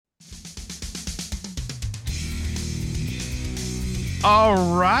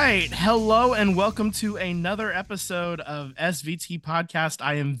All right. Hello and welcome to another episode of SVT Podcast.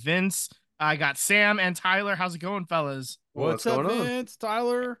 I am Vince. I got Sam and Tyler. How's it going, fellas? What's up, going on? Vince?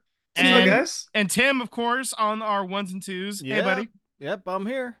 Tyler? What's up, And guys? and Tim, of course, on our ones and twos. Hey, buddy. Yep, I'm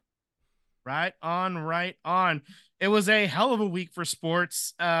here. Right on, right on. It was a hell of a week for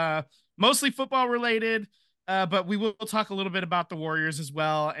sports. Mostly football related. But we will talk a little bit about the Warriors as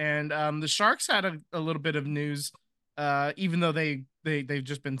well. And the Sharks had a little bit of news, even though they've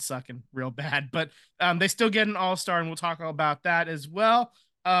just been sucking real bad. But they still get an all-star, and we'll talk all about that as well.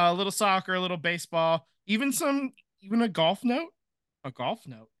 A little soccer, a little baseball, even a golf note. A golf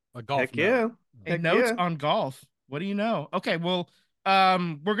note. A golf Heck note. yeah. A Heck note yeah. on golf. What do you know? Okay, well,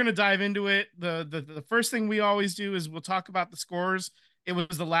 we're gonna dive into it. The first thing we always do is we'll talk about the scores. It was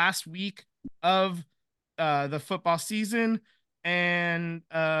the last week of the football season, and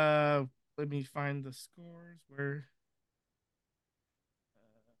let me find the scores where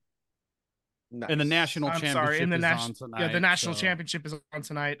Nice. And the national I'm championship sorry, in the is national on tonight. yeah, the national so- championship is on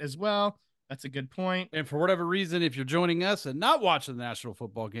tonight as well. That's a good point. And for whatever reason, if you're joining us and not watching the national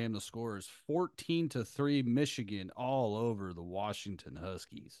football game, the score is 14-3 Michigan all over the Washington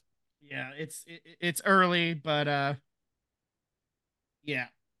Huskies. Yeah, it's early, but yeah.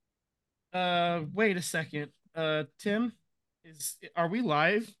 Wait a second. Tim, are we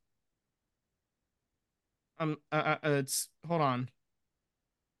live? It's hold on.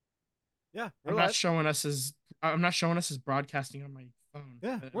 Yeah, I'm not showing us as broadcasting on my phone.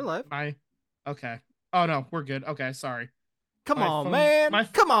 Yeah, we're live. Okay. Oh no, we're good. Okay, sorry. Come My on, phone- man. my-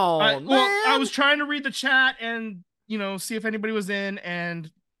 Come on, Well, man. I was trying to read the chat and see if anybody was in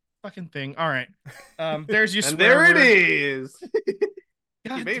and fucking thing. All right. There's your And swear there it word. is.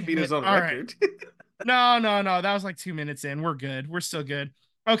 God He may damn beat his it. own All right. record. No. That was like 2 minutes in. We're good. We're still good.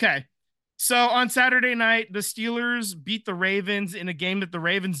 Okay. So on Saturday night, the Steelers beat the Ravens in a game that the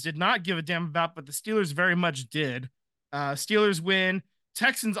Ravens did not give a damn about, but the Steelers very much did. Steelers win.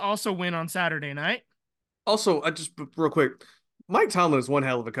 Texans also win on Saturday night. Also, just real quick, Mike Tomlin is one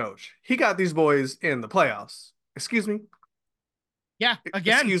hell of a coach. He got these boys in the playoffs. Excuse me? Yeah,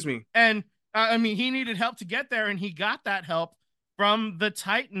 again. Excuse me. And I mean, he needed help to get there, and he got that help from the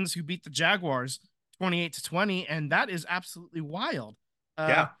Titans, who beat the Jaguars 28-20, and that is absolutely wild.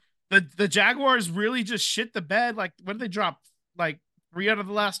 Yeah. The Jaguars really just shit the bed. Like, what did they drop? Like 3 out of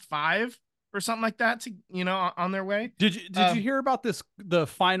the last 5 or something like that to on their way. Did you hear about this? The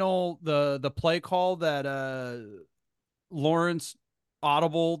final the play call that Lawrence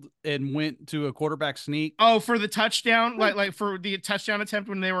audibled and went to a quarterback sneak. Oh, for the touchdown, like for the touchdown attempt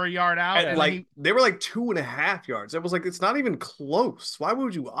when they were a yard out, And like they were like 2.5 yards. It was like it's not even close. Why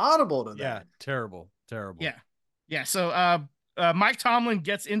would you audible to that? Yeah, terrible. Yeah. So Mike Tomlin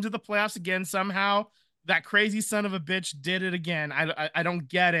gets into the playoffs again somehow. That crazy son of a bitch did it again. I don't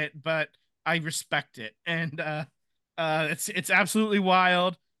get it, but I respect it, and it's absolutely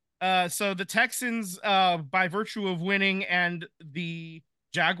wild. So the Texans, by virtue of winning and the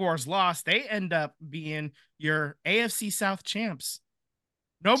Jaguars lost, they end up being your AFC South champs.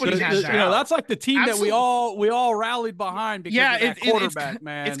 Nobody has that. That's like the team Absolutely. that we all rallied behind because of that quarterback,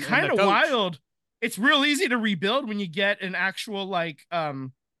 man. It's kind of wild. It's real easy to rebuild when you get an actual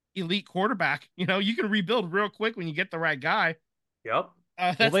elite quarterback. You can rebuild real quick when you get the right guy. Yep.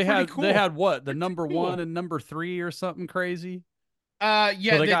 That's they had cool. They had what, the number 1 and number 3 or something crazy.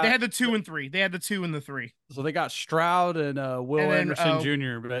 Yeah, so they had the 2 and 3. They had the 2 and the 3. So they got Stroud and Will Anderson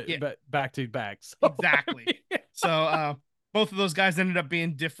Jr. But back to backs. Exactly. So both of those guys ended up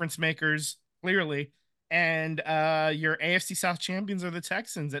being difference makers, clearly. And your AFC South champions are the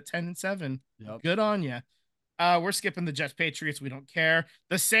Texans at 10-7. Yep. Good on you. We're skipping the Jets Patriots. We don't care.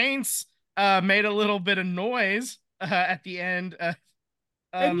 The Saints made a little bit of noise at the end.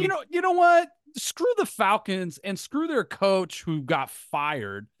 And you know what? Screw the Falcons and screw their coach who got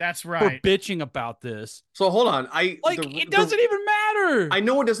fired. That's right. For bitching about this. So hold on. It doesn't even matter. I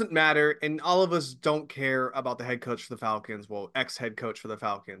know it doesn't matter, and all of us don't care about the head coach for the Falcons. Well, ex-head coach for the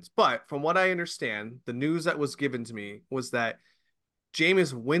Falcons. But from what I understand, the news that was given to me was that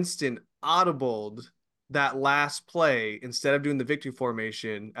Jameis Winston audibled that last play instead of doing the victory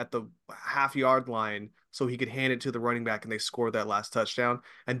formation at the half-yard line so he could hand it to the running back and they scored that last touchdown.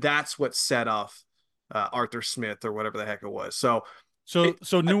 And that's what set off Arthur Smith or whatever the heck it was. So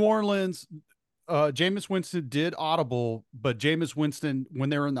New Orleans, Jameis Winston did audible, but Jameis Winston, when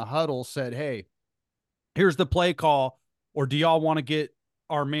they were in the huddle, said, "Hey, here's the play call, or do y'all want to get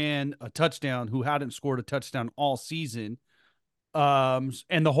our man a touchdown who hadn't scored a touchdown all season?"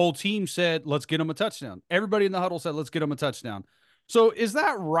 And the whole team said, "Let's get him a touchdown." Everybody in the huddle said, "Let's get him a touchdown." So is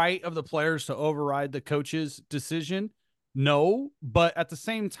that right of the players to override the coach's decision? No, but at the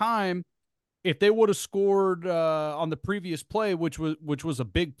same time, if they would have scored on the previous play, which was a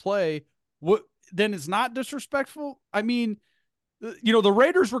big play, what then it's not disrespectful. I mean, the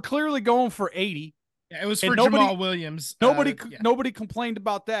Raiders were clearly going for 80, Yeah, it was and for Jamal Williams. Yeah. nobody complained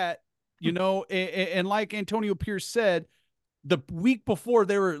about that. And like Antonio Pierce said, the week before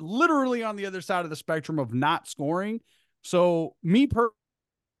they were literally on the other side of the spectrum of not scoring. So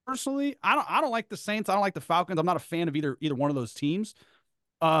personally, I don't like the Saints. I don't like the Falcons. I'm not a fan of either one of those teams.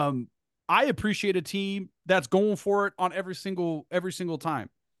 Um, I appreciate a team that's going for it on every single time.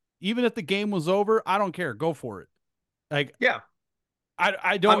 Even if the game was over, I don't care. Go for it. Like, Yeah.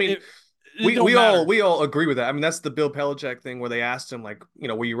 I don't. I mean, it don't matter. we all agree with that. I mean, that's the Bill Belichick thing where they asked him like,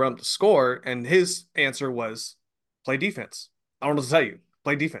 will you run up the score? And his answer was, play defense. I don't know what to tell you.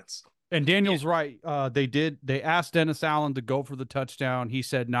 Play defense. And Daniel's right. They asked Dennis Allen to go for the touchdown. He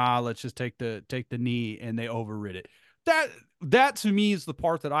said, "Nah, let's just take the knee," and they overrid it. That to me is the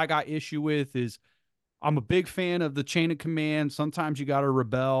part that I got issue with. Is I'm a big fan of the chain of command. Sometimes you got to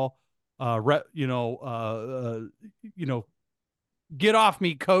rebel. Get off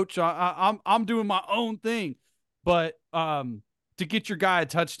me, coach. I'm doing my own thing. But to get your guy a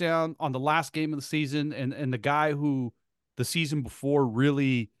touchdown on the last game of the season, and the guy who the season before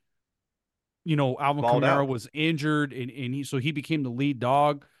really, Alvin Balled Kamara out. was injured, and he became the lead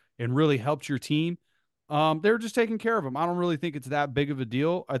dog and really helped your team. They were just taking care of him. I don't really think it's that big of a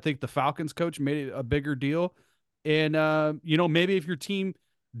deal. I think the Falcons coach made it a bigger deal. And, maybe if your team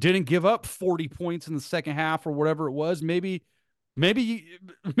didn't give up 40 points in the second half or whatever it was, maybe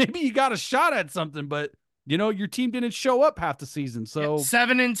you got a shot at something, but your team didn't show up half the season. So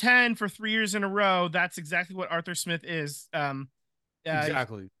 7-10 for 3 years in a row. That's exactly what Arthur Smith is.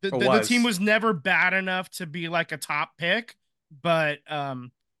 Exactly. The team was never bad enough to be like a top pick, but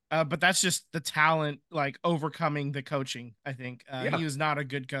that's just the talent, like overcoming the coaching. I think he was not a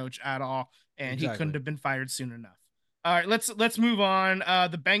good coach at all, and he couldn't have been fired soon enough. All right, let's move on.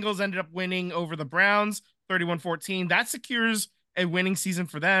 The Bengals ended up winning over the Browns 31-14. That secures a winning season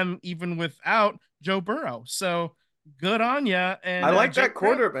for them, even without Joe Burrow. So good on you. And I like that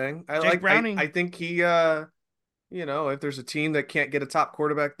quarterback. Browning. I think he if there's a team that can't get a top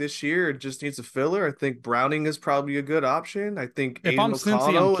quarterback this year and just needs a filler, I think Browning is probably a good option. I think if Aiden I'm Cincy, I'm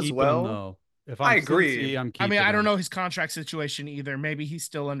O'Connell keeping as well. him, though. If I'm I agree. Cincy, I'm keeping I don't him. know his contract situation either. Maybe he's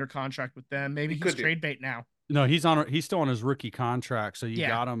still under contract with them. Maybe he's trade bait now. No, he's still on his rookie contract. So you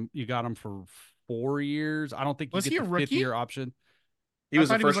got him for 4 years. I don't think was he a rookie? 5th-year option. He was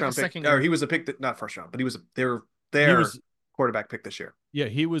a first round pick. Or he was a pick not first round, but he was their quarterback pick this year. Yeah,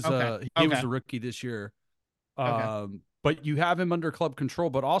 he was was a rookie this year. But you have him under club control,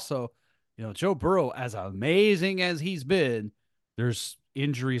 but also, Joe Burrow, as amazing as he's been, there's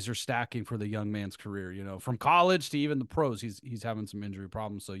injuries are stacking for the young man's career, from college to even the pros, he's having some injury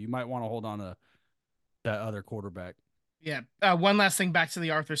problems. So you might want to hold on to that other quarterback. Yeah. One last thing back to the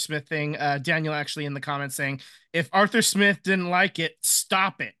Arthur Smith thing. Daniel actually in the comments saying, if Arthur Smith didn't like it,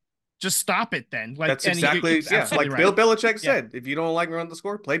 stop it. Just stop it then. Like that's exactly like right. Bill Belichick said, if you don't like running the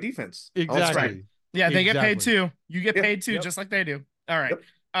score, play defense. Exactly. Right. Yeah, they get paid too. You get paid too, just like they do. All right. Yep.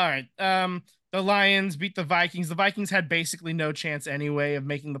 All right. The Lions beat the Vikings. The Vikings had basically no chance anyway of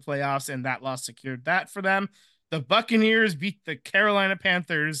making the playoffs, and that loss secured that for them. The Buccaneers beat the Carolina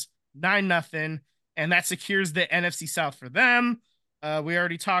Panthers 9-0, and that secures the NFC South for them. We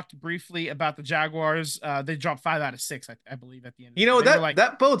already talked briefly about the Jaguars. They dropped 5 out of 6, I believe, at the end.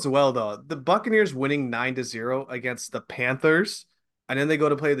 That bodes well though. The Buccaneers winning 9-0 against the Panthers, and then they go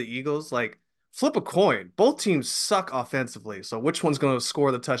to play the Eagles. Like, flip a coin. Both teams suck offensively, so which one's going to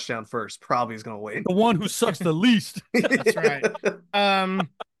score the touchdown first? Probably is going to win. The one who sucks the least. That's right.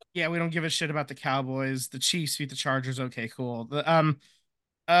 Yeah, we don't give a shit about the Cowboys. The Chiefs beat the Chargers. Okay, cool. The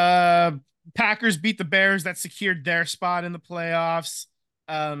Packers beat the Bears. That secured their spot in the playoffs.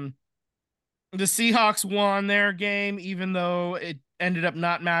 The Seahawks won their game, even though it ended up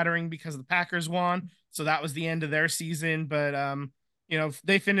not mattering because the Packers won. So that was the end of their season. But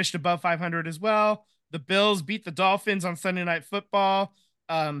they finished above 500 as well. The Bills beat the Dolphins on Sunday Night Football.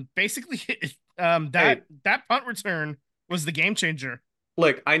 Basically, that punt return was the game changer.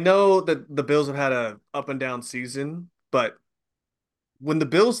 Look, I know that the Bills have had a up and down season, but when the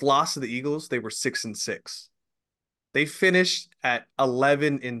Bills lost to the Eagles, they were 6-6. They finished at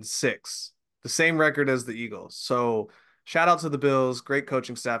 11-6, the same record as the Eagles. So shout out to the Bills, great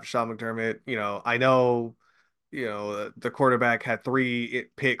coaching staff, Sean McDermott. I know, the quarterback had 3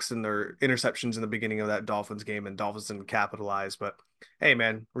 picks and their interceptions in the beginning of that Dolphins game, and Dolphins didn't capitalize. But hey,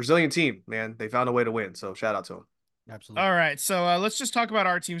 man, resilient team, man. They found a way to win. So shout out to them. Absolutely. All right. So let's just talk about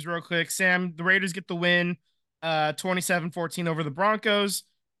our teams real quick. Sam, the Raiders get the win. 27-14 over the Broncos.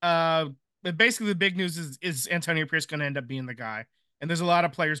 But basically, the big news is Antonio Pierce going to end up being the guy, and there's a lot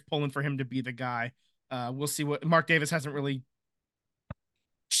of players pulling for him to be the guy. We'll see what Mark Davis hasn't really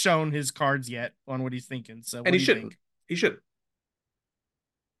shown his cards yet on what he's thinking. So, and he shouldn't. He should.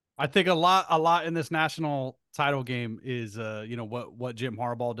 I think a lot in this national title game is what Jim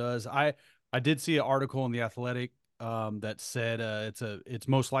Harbaugh does. I did see an article in the Athletic that said it's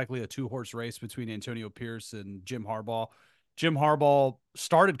most likely a 2-horse race between Antonio Pierce and Jim Harbaugh. Jim Harbaugh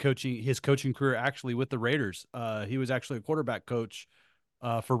started his coaching career actually with the Raiders. He was actually a quarterback coach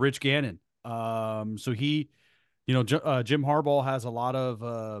for Rich Gannon. So Jim Harbaugh has a lot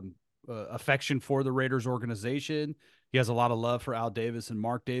of affection for the Raiders organization. He has a lot of love for Al Davis and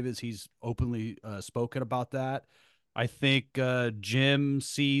Mark Davis. He's openly spoken about that. I think Jim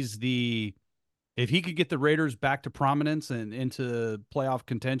sees if he could get the Raiders back to prominence and into playoff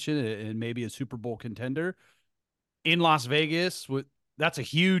contention and maybe a Super Bowl contender in Las Vegas, that's a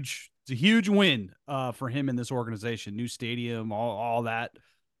huge win for him in this organization. New stadium, all that.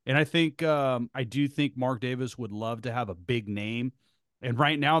 And I think I do think Mark Davis would love to have a big name. And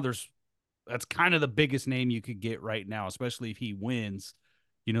right now that's kind of the biggest name you could get right now, especially if he wins.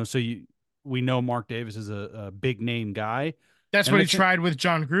 We know Mark Davis is a big name guy. That's what he tried with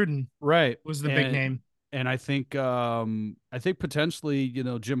John Gruden. Right. Was the big name. And I think potentially,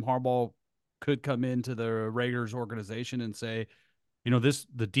 Jim Harbaugh could come into the Raiders organization and say,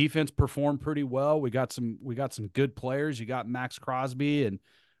 the defense performed pretty well. We got some good players. You got Max Crosby and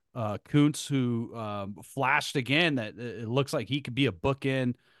Kuntz, who flashed again. That it looks like he could be a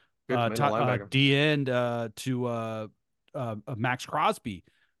bookend D end to Max Crosby.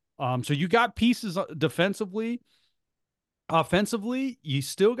 So you got pieces defensively. Offensively, you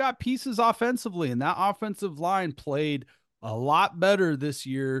still got pieces offensively, and that offensive line played a lot better this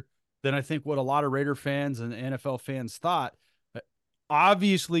year than I think what a lot of Raider fans and NFL fans thought.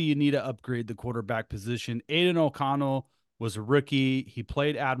 Obviously, you need to upgrade the quarterback position. Aiden O'Connell was a rookie. He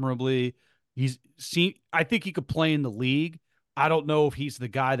played admirably. I think he could play in the league. I don't know if he's the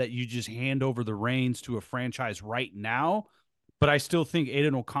guy that you just hand over the reins to a franchise right now, but I still think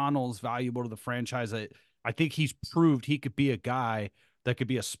Aiden O'Connell is valuable to the franchise. I think he's proved he could be a guy that could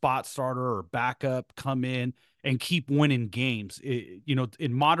be a spot starter or backup, come in and keep winning games.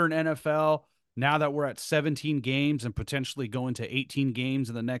 In modern NFL, now that we're at 17 games and potentially going to 18 games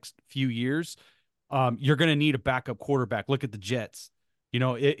in the next few years, you're going to need a backup quarterback. Look at the Jets.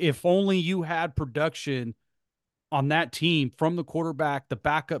 If only you had production on that team from the quarterback, the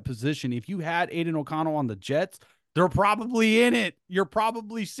backup position. If you had Aiden O'Connell on the Jets, they're probably in it. You're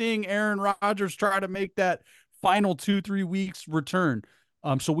probably seeing Aaron Rodgers try to make that final 2-3 weeks return.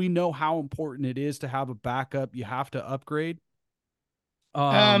 So we know how important it is to have a backup. You have to upgrade.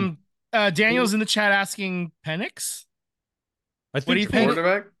 Daniel's in the chat asking Penix. What do you think?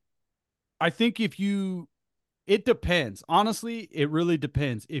 Quarterback? I think it depends. Honestly, it really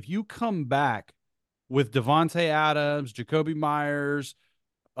depends. If you come back with Devontae Adams, Jacoby Myers,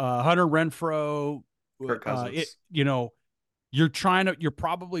 Hunter Renfrow, Kirk Cousins. You're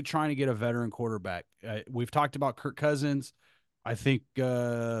probably trying to get a veteran quarterback. We've talked about Kirk Cousins. I think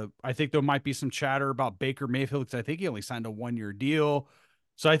there might be some chatter about Baker Mayfield because I think he only signed a 1-year deal.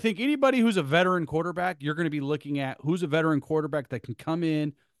 So I think anybody who's a veteran quarterback, you're going to be looking at who's a veteran quarterback that can come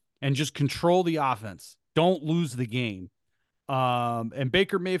in and just control the offense. Don't lose the game. And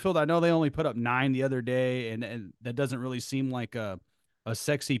Baker Mayfield, I know they only put up 9 the other day, and that doesn't really seem like a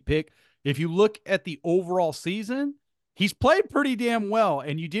sexy pick. If you look at the overall season, he's played pretty damn well,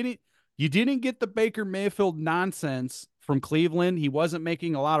 and you didn't get the Baker Mayfield nonsense from Cleveland. He wasn't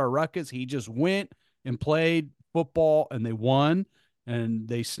making a lot of ruckus. He just went and played football, and they won, and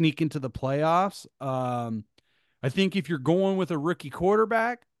they sneak into the playoffs. I think if you're going with a rookie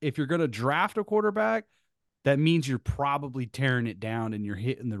quarterback, if you're going to draft a quarterback, that means you're probably tearing it down and you're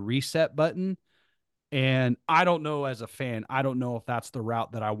hitting the reset button. And I don't know, as a fan, I don't know if that's the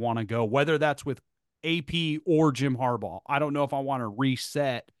route that I want to go, whether that's with AP or Jim Harbaugh. I don't know if I want to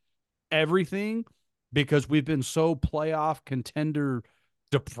reset everything because we've been so playoff contender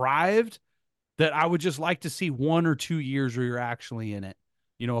deprived that I would just like to see 1 or 2 years where you're actually in it.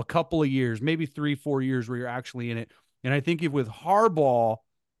 A couple of years, maybe 3-4 years where you're actually in it. And I think if with Harbaugh,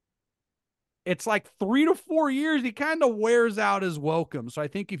 it's like 3 to 4 years, he kind of wears out his welcome. So I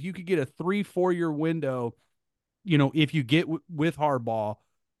think if you could get a 3-4 year window, if you get with Harbaugh,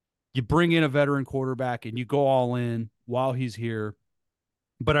 you bring in a veteran quarterback and you go all in while he's here.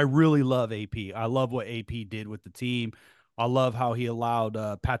 But I really love AP. I love what AP did with the team. I love how he allowed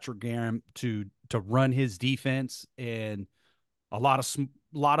Patrick Graham to run his defense, and a lot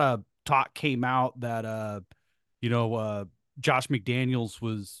of talk came out that Josh McDaniels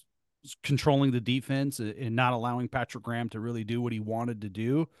was controlling the defense and not allowing Patrick Graham to really do what he wanted to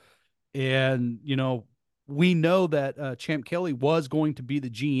do. And, we know that Champ Kelly was going to be the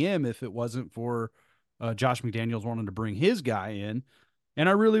GM if it wasn't for Josh McDaniels wanting to bring his guy in. And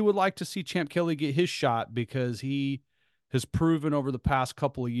I really would like to see Champ Kelly get his shot because he has proven over the past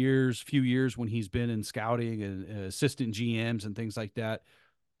few years when he's been in scouting and assistant GMs and things like that,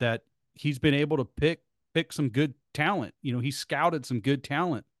 that he's been able to pick some good talent. He scouted some good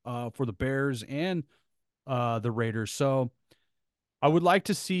talent for the Bears and the Raiders. So I would like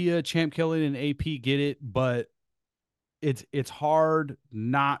to see Champ Kelly and AP get it, but it's hard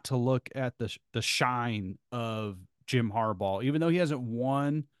not to look at the shine of Jim Harbaugh, even though he hasn't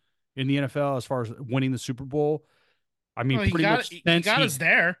won in the NFL as far as winning the Super Bowl. I mean, Well, pretty much he got us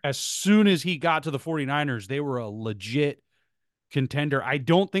there. As soon as he got to the 49ers, they were a legit contender. I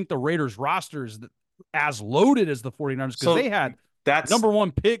don't think the Raiders roster is as loaded as the 49ers because they had number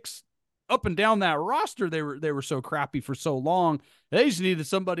one picks up and down that roster. They were so crappy for so long. They just needed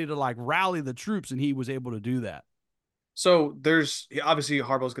somebody to like rally the troops, and he was able to do that. So there's obviously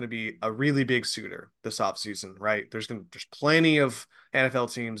Harbaugh's going to be a really big suitor this offseason, right? There's plenty of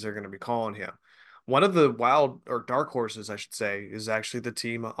NFL teams that are going to be calling him. One of the wild or dark horses, I should say, is actually the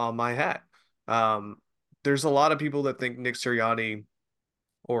team on my hat. There's a lot of people that think Nick Sirianni,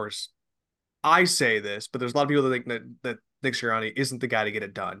 or I say this, but there's a lot of people that think that Nick Sirianni isn't the guy to get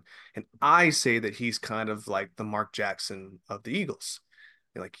it done. And I say that he's kind of like the Mark Jackson of the Eagles.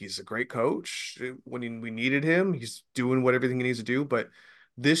 Like, he's a great coach. When we needed him, he's doing everything he needs to do. But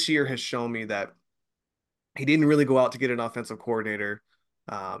this year has shown me that he didn't really go out to get an offensive coordinator.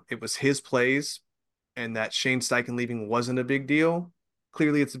 It was his plays, and that Shane Steichen leaving wasn't a big deal.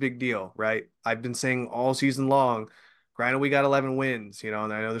 Clearly, it's a big deal, right? I've been saying all season long, granted, we got 11 wins, and I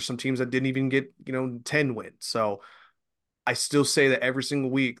know there's some teams that didn't even get, 10 wins. So I still say that every single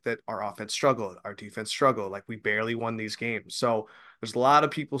week that our offense struggled, our defense struggled, like we barely won these games. So there's a lot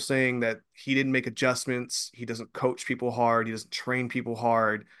of people saying that he didn't make adjustments, he doesn't coach people hard, he doesn't train people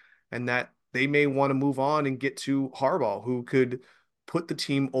hard, and that they may want to move on and get to Harbaugh, who could put the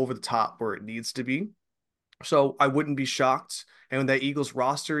team over the top where it needs to be. So I wouldn't be shocked. And that Eagles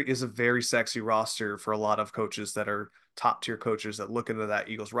roster is a very sexy roster for a lot of coaches that are top tier coaches that look into that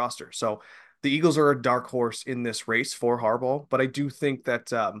Eagles roster. So the Eagles are a dark horse in this race for Harbaugh, but I do think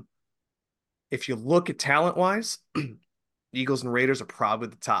that if you look at talent wise, Eagles and Raiders are probably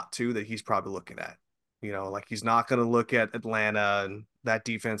the top two that he's probably looking at. Like, he's not going to look at Atlanta, and that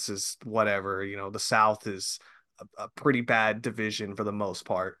defense is whatever. The South is a pretty bad division for the most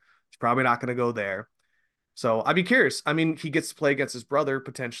part. He's probably not going to go there. So I'd be curious. I mean, he gets to play against his brother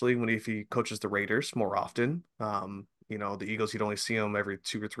potentially if he coaches the Raiders more often. The Eagles, you'd only see them every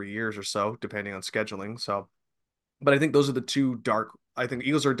 2 or 3 years or so, depending on scheduling. So, but I think those are the two I think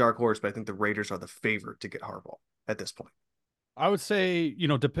Eagles are a dark horse, but I think the Raiders are the favorite to get Harbaugh at this point. I would say,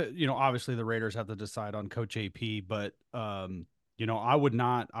 obviously the Raiders have to decide on Coach AP, but I would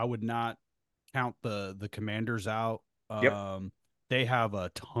not count the Commanders out. Yep. They have a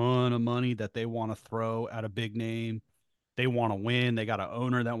ton of money that they want to throw at a big name. They want to win. They got an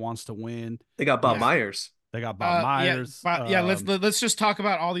owner that wants to win. They got Bob Myers. They got Bob Myers. Let's just talk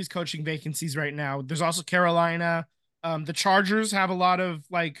about all these coaching vacancies right now. There's also Carolina. The Chargers have a lot of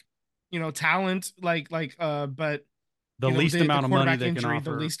talent, but the least amount of money they can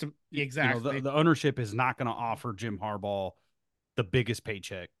offer. The least, exactly. The ownership is not going to offer Jim Harbaugh the biggest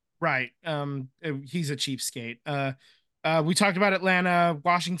paycheck. Right. He's a cheapskate. We talked about Atlanta,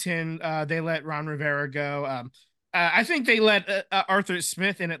 Washington. They let Ron Rivera go. I think they let Arthur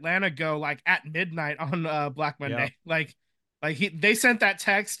Smith in Atlanta go like at midnight on Black Monday. Yeah. They sent that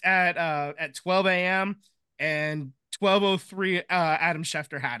text at 12 a.m. and 12:03 Adam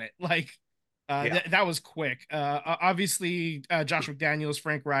Schefter had it. That was quick. Obviously, Josh McDaniels,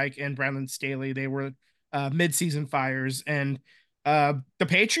 Frank Reich, and Brandon Staley, they were mid-season fires, and the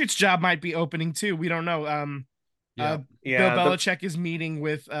Patriots job might be opening too. We don't know. Bill Belichick is meeting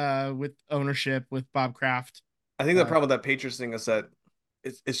with ownership with Bob Kraft. I think the problem with that Patriots thing is that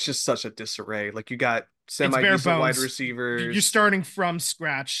it's just such a disarray. Like, you got semi-decent wide receivers. You're starting from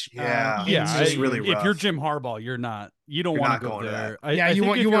scratch. It's just really rough. If you're Jim Harbaugh, you don't want to go there. You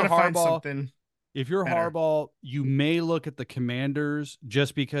want to find something. If you're better. Harbaugh, you may look at the Commanders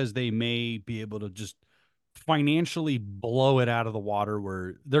just because they may be able to just financially blow it out of the water,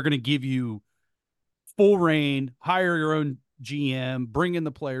 where they're going to give you full reign, hire your own GM, bring in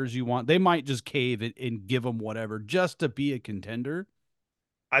the players you want. They might just cave it and give them whatever just to be a contender.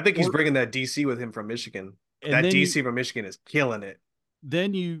 I think he's bringing that DC with him from Michigan. That DC from Michigan is killing it.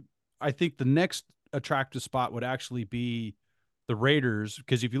 Then I think the next attractive spot would actually be the Raiders,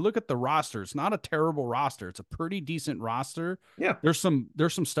 because if you look at the roster, it's not a terrible roster. It's a pretty decent roster. Yeah. There's some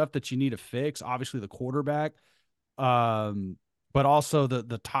stuff that you need to fix. Obviously, the quarterback, but also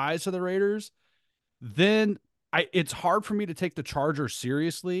the ties to the Raiders. Then it's hard for me to take the Chargers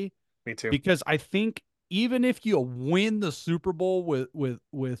seriously. Me too. Because I think even if you win the Super Bowl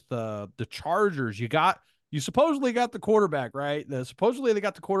with the Chargers, you supposedly got the quarterback, right? Supposedly they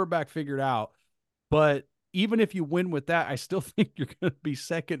got the quarterback figured out. But even if you win with that, I still think you're going to be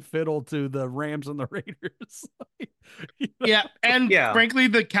second fiddle to the Rams and the Raiders. You know? Yeah, and frankly,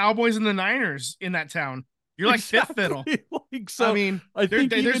 the Cowboys and the Niners in that town. You're like fifth fiddle. So, I mean,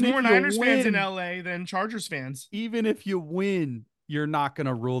 there's more Niners fans in LA than Chargers fans. Even if you win, you're not going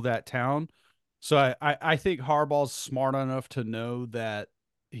to rule that town. So I think Harbaugh's smart enough to know that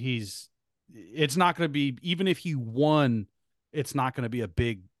it's not going to be, even if he won, it's not going to be a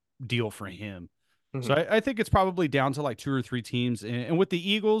big deal for him. Mm-hmm. So I think it's probably down to like 2 or 3 teams. And with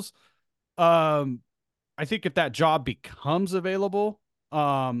the Eagles, I think if that job becomes available,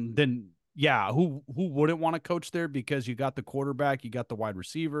 then yeah, who wouldn't want to coach there? Because you got the quarterback, you got the wide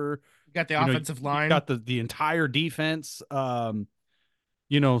receiver, you got the offensive line, you got the entire defense. So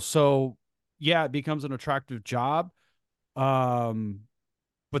yeah, it becomes an attractive job.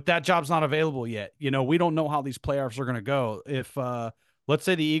 But that job's not available yet. We don't know how these playoffs are going to go. If let's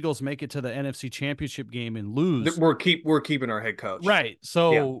say the Eagles make it to the NFC Championship game and lose, we're keeping our head coach. Right.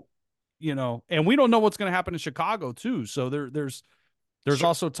 So, and we don't know what's going to happen in Chicago too. So there's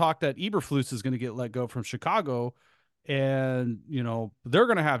also talk that Eberflus is going to get let go from Chicago, and they're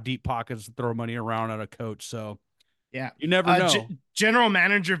going to have deep pockets to throw money around at a coach. So yeah, you never know. General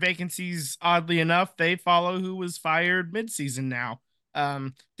manager vacancies, oddly enough, they follow who was fired midseason now.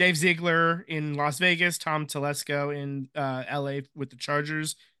 Dave Ziegler in Las Vegas, Tom Telesco in LA with the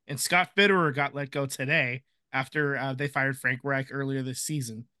Chargers, and Scott Fitterer got let go today after they fired Frank Reich earlier this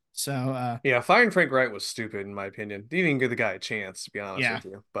season. So firing Frank Reich was stupid in my opinion. Didn't even give the guy a chance, to be honest with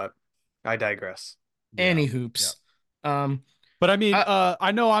you. But I digress. Any hoops. Yeah. But I mean,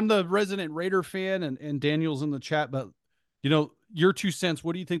 I know I'm the resident Raider fan, and Daniel's in the chat, but your 2 cents.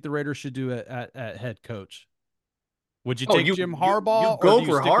 What do you think the Raiders should do at head coach? Would you take Jim Harbaugh? You go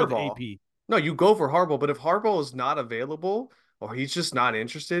for Harbaugh. No, you go for Harbaugh. But if Harbaugh is not available or he's just not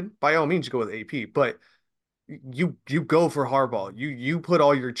interested, by all means, go with AP. But you go for Harbaugh. You put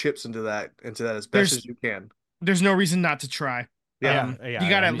all your chips into that as best as you can. There's no reason not to try. Yeah, you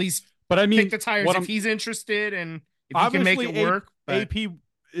got to at least. But I mean, kick the tires if he's interested and if he can make it work. AP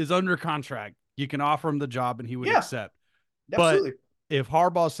is under contract. You can offer him the job and he would accept. Absolutely. But if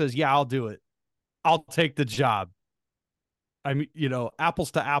Harbaugh says, "Yeah, I'll do it. I'll take the job." I mean,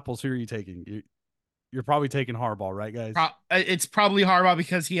 apples to apples. Who are you taking? You're probably taking Harbaugh, right, guys? It's probably Harbaugh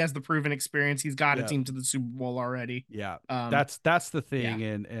because he has the proven experience. He's got a team to the Super Bowl already. Yeah, that's the thing.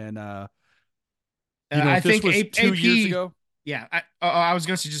 Yeah. And I think was 2 years ago. Yeah, I was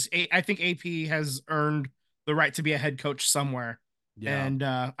going to suggest. I think AP has earned the right to be a head coach somewhere. Yeah. And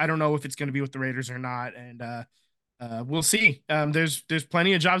I don't know if it's going to be with the Raiders or not. And we'll see. There's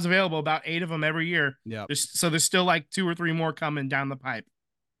plenty of jobs available, about 8 of them every year. Yeah. So there's still like 2 or 3 more coming down the pipe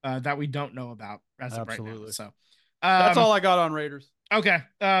that we don't know about as of right now. So that's all I got on Raiders. Okay.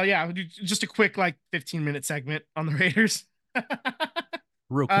 Yeah. Just a quick 15-minute segment on the Raiders.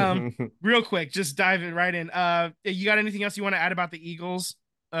 Real quick. Just dive it right in. You got anything else you want to add about the Eagles,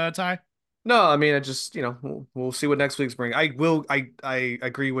 Ty? No, I mean, I just, we'll see what next week's bring. I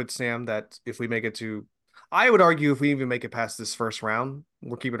agree with Sam that if we make it to, I would argue if we even make it past this first round,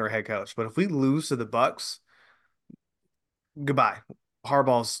 we're keeping our head coach. But if we lose to the Bucks, goodbye.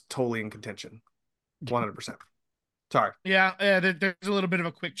 Harbaugh's totally in contention. 100%. Sorry. Yeah, there's a little bit of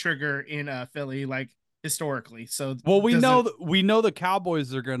a quick trigger in Philly, historically. So we know the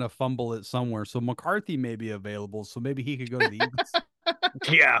Cowboys are gonna fumble it somewhere. So McCarthy may be available. So maybe he could go to the Eagles.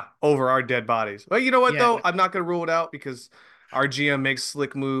 Yeah, over our dead bodies. Well, you know what though? I'm not gonna rule it out because our GM makes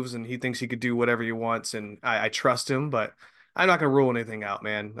slick moves and he thinks he could do whatever he wants, and I trust him, but I'm not gonna rule anything out,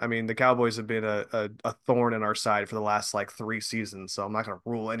 man. I mean, the Cowboys have been a thorn in our side for the last 3 seasons, so I'm not gonna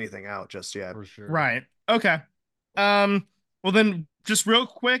rule anything out just yet. For sure. Right. Okay. Well then, just real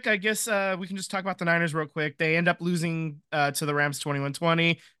quick, I guess we can just talk about the Niners real quick. They end up losing to the Rams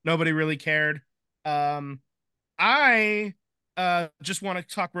 21-20. Nobody really cared. I just want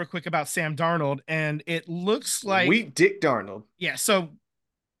to talk real quick about Sam Darnold, and it looks like Dick Darnold. Yeah. So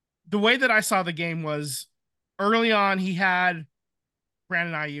the way that I saw the game was early on, he had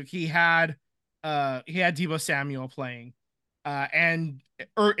Brandon Ayuk, he had Deebo Samuel playing, and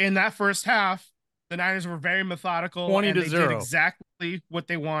in that first half, the Niners were very methodical. 20-0. They did exactly what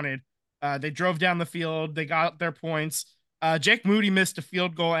they wanted. They drove down the field. They got their points. Jake Moody missed a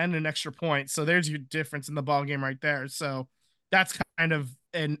field goal and an extra point. So there's your difference in the ball game right there. So that's kind of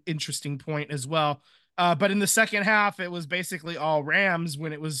an interesting point as well. But in the second half, it was basically all Rams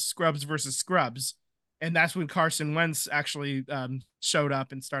when it was scrubs versus scrubs. And that's when Carson Wentz actually showed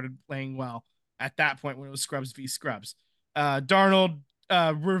up and started playing well at that point when it was scrubs v scrubs. Darnold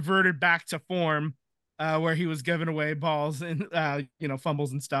reverted back to form where he was giving away balls and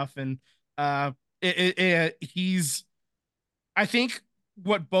fumbles and stuff. And he's, I think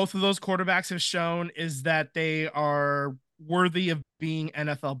what both of those quarterbacks have shown is that they are worthy of being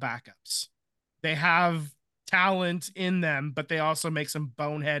NFL backups. They have talent in them, but they also make some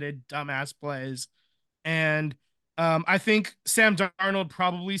boneheaded, dumbass plays. And I think Sam Darnold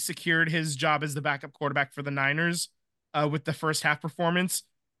probably secured his job as the backup quarterback for the Niners with the first half performance.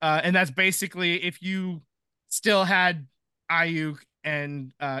 And that's basically if you still had Ayuk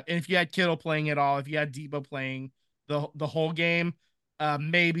and if you had Kittle playing at all, if you had Debo playing the whole game,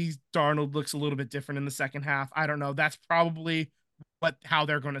 maybe Darnold looks a little bit different in the second half. I don't know. That's probably how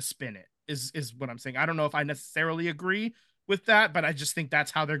they're going to spin it is what I'm saying. I don't know if I necessarily agree with that, but I just think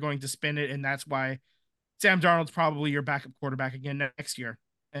that's how they're going to spin it, and that's why Sam Darnold's probably your backup quarterback again next year.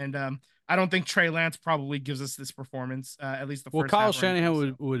 And I don't think Trey Lance probably gives us this performance, at least the first Kyle half.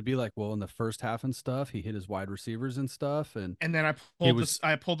 Shanahan would be like, well, in the first half and stuff, he hit his wide receivers and stuff, and then I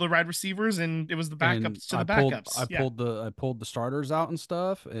pulled the wide receivers, and it was the backups to the backups. I pulled the starters out and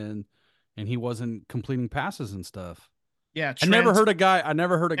stuff, and he wasn't completing passes and stuff. Yeah, I never heard a guy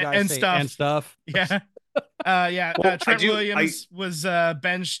and say stuff. and stuff. Yeah. Well, Trent Williams was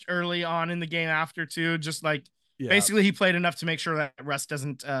benched early on in the game after too. Just like basically he played enough to make sure that Russ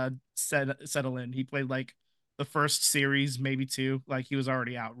doesn't settle in. He played like the first series, maybe two. Like he was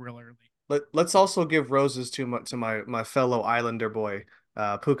already out real early. Let's also give roses to my fellow Islander boy.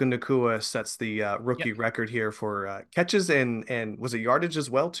 Puka Nacua sets the rookie record here for catches and was it yardage as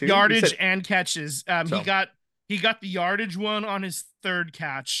well too? Yardage and catches. He got the yardage one on his third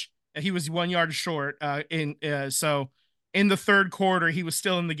catch. He was 1 yard short. So in the third quarter, he was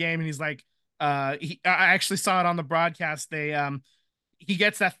still in the game, and he's like, I actually saw it on the broadcast. He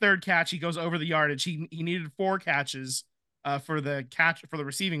gets that third catch. He goes over the yardage. He needed 4 catches for the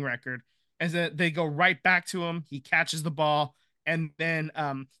receiving record, and then they go right back to him. He catches the ball, and then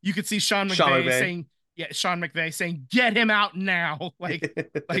you could see Sean McVay saying, "Get him out now!" like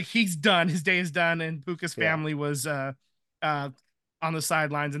he's done. His day is done. And Puka's family was on the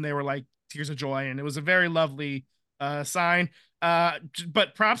sidelines, and they were like tears of joy, and it was a very lovely sign.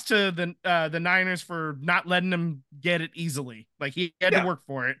 But props to the Niners for not letting him get it easily. Like he had to work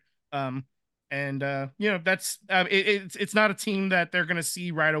for it. That's it's not a team that they're gonna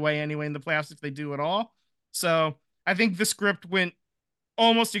see right away anyway in the playoffs if they do at all. So I think the script went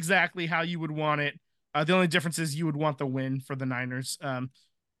almost exactly how you would want it. The only difference is you would want the win for the Niners.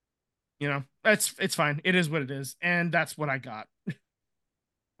 It's fine. It is what it is, and that's what I got.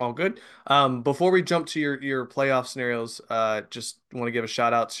 All good. Before we jump to your playoff scenarios, just want to give a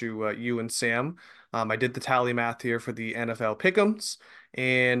shout out to you and Sam. I did the tally math here for the NFL Pick'ems,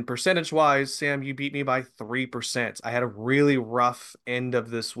 and percentage wise, Sam, you beat me by 3%. I had a really rough end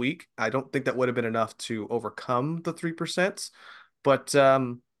of this week. I don't think that would have been enough to overcome the 3%, but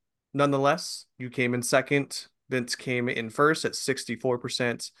nonetheless, you came in second. Vince came in first at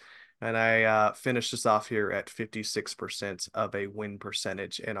 64%. And I finished this off here at 56% of a win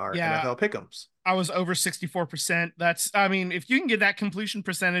percentage in our NFL Pick'ems. I was over 64%. If you can get that completion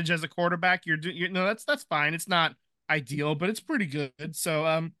percentage as a quarterback, that's fine. It's not ideal, but it's pretty good.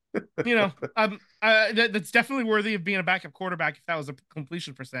 So, that's definitely worthy of being a backup quarterback if that was a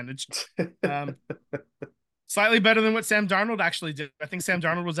completion percentage. Slightly better than what Sam Darnold actually did. I think Sam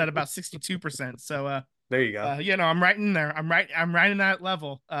Darnold was at about 62%. So, there you go. I'm right in there. I'm right in that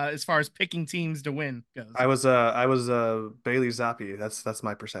level as far as picking teams to win goes. I was Bailey Zappi. That's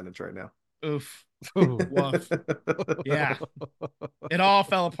my percentage right now. Oof. Woof. Yeah. It all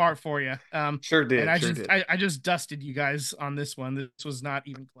fell apart for you. Sure did. And I just dusted you guys on this one. This was not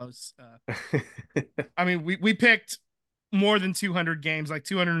even close. We picked more than 200 games, like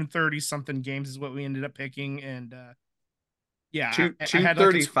 230 something games is what we ended up picking, and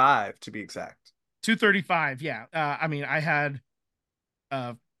 235 to be exact. 235, yeah. I had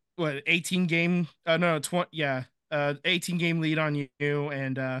 18 game 18 game lead on you,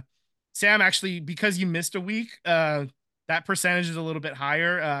 and Sam, actually, because you missed a week, that percentage is a little bit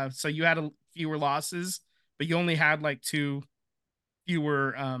higher. So you had fewer losses, but you only had like 2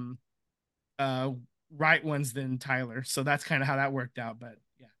 fewer right ones than Tyler. So that's kind of how that worked out. But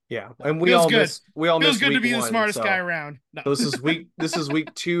Yeah, and Feels good. we all Feels missed good to week be the 1, smartest guy so around. No. this is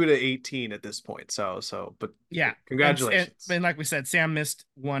week 2 to 18 at this point. But Yeah, congratulations. and like we said, Sam missed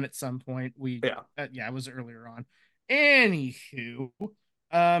one at some point. Yeah. Yeah, it was earlier on. Anywho,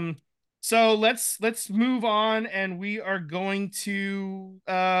 um, so let's move on, and we are going to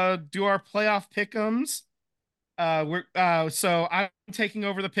do our playoff pick'ems. So I'm taking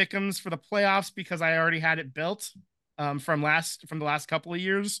over the pick'ems for the playoffs because I already had it built from the last couple of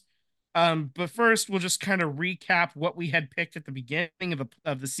years. But first we'll just kind of recap what we had picked at the beginning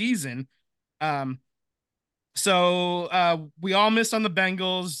of the season. Um, so we all missed on the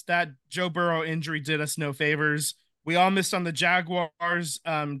Bengals. That Joe Burrow injury did us no favors. We all missed on the Jaguars.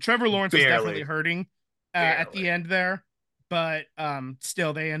 Trevor Lawrence was definitely Barely. hurting at the end there, but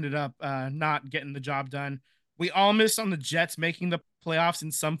still they ended up not getting the job done. We all missed on the Jets making the playoffs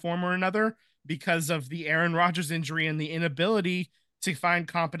in some form or another because of the Aaron Rodgers injury and the inability to find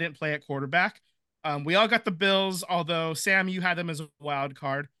competent play at quarterback. We all got the Bills, although Sam, you had them as a wild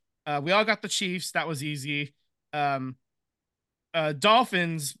card. We all got the Chiefs. That was easy. Um,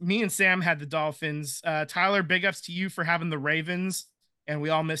 Dolphins, me and Sam had the Dolphins. Tyler, big ups to you for having the Ravens, and we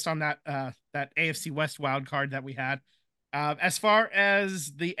all missed on that AFC West wild card that we had. As far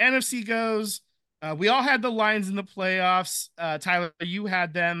as the NFC goes, we all had the Lions in the playoffs. Tyler, you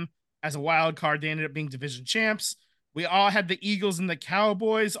had them as a wild card. They ended up being division champs. We all had the Eagles and the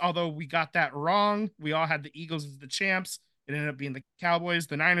Cowboys, although we got that wrong. We all had the Eagles as the champs. It ended up being the Cowboys.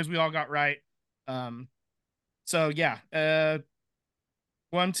 The Niners we all got right. So yeah,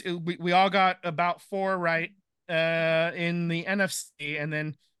 we all got about 4 right in the NFC, and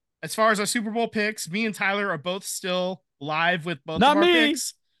then as far as our Super Bowl picks, me and Tyler are both still live with both Not of our me.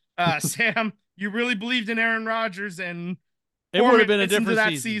 picks. Sam, you really believed in Aaron Rodgers, and It would have been a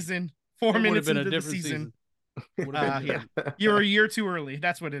different season. 4 minutes into the season. Yeah, you're a year too early.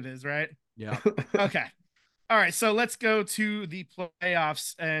 That's what it is, right? Yeah. Okay. All right, so let's go to the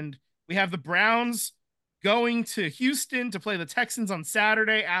playoffs, and we have the Browns going to Houston to play the Texans on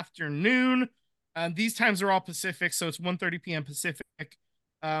Saturday afternoon. These times are all Pacific, so it's 1:30 p.m. Pacific.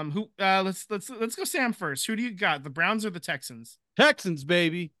 Let's go Sam first. Who do you got? The Browns or the Texans? Texans,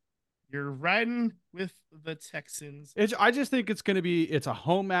 baby. You're riding with the Texans. I just think it's a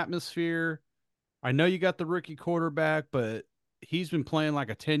home atmosphere. I know you got the rookie quarterback, but he's been playing like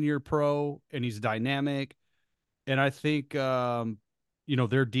a 10-year pro, and he's dynamic. And I think the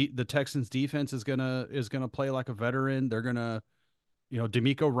Texans defense is gonna play like a veteran. They're gonna,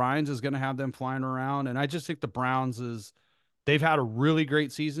 D'Amico Ryans is gonna have them flying around. And I just think the Browns they've had a really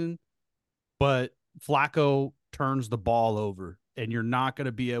great season, but Flacco turns the ball over, and you're not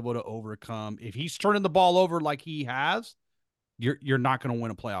gonna be able to overcome if he's turning the ball over like he has. You're not gonna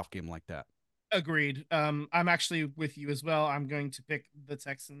win a playoff game like that. Agreed. I'm actually with you as well. I'm going to pick the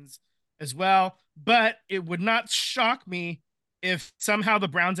Texans as well, but it would not shock me if somehow the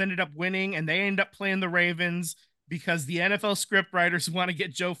Browns ended up winning and they end up playing the Ravens because the NFL script writers want to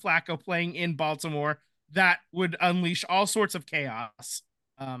get Joe Flacco playing in Baltimore. That would unleash all sorts of chaos.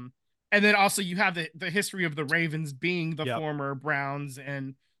 And then also you have the history of the Ravens being the former Browns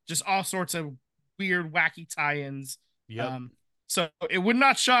and just all sorts of weird, wacky tie-ins. Yep. So it would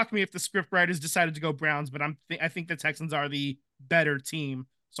not shock me if the script writers decided to go Browns, but I think the Texans are the better team.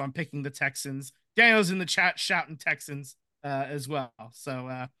 So I'm picking the Texans. Daniel's in the chat shouting Texans as well.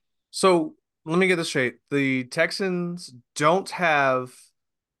 So let me get this straight. The Texans don't have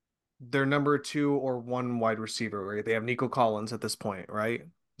their number 2 or 1 wide receiver, right? They have Nico Collins at this point, right?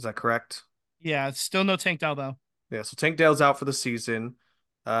 Is that correct? Yeah, still no Tank Dell though. Yeah, so Tank Dell's out for the season.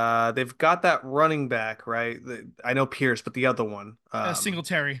 They've got that running back, right? I know Pierce, but the other one,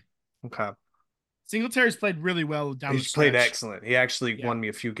 Singletary. Okay. Singletary's played really well down the He's stretch. played excellent. He actually won me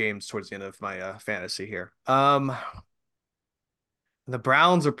a few games towards the end of my fantasy here. The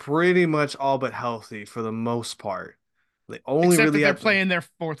Browns are pretty much all but healthy for the most part. They only Except really that they're playing their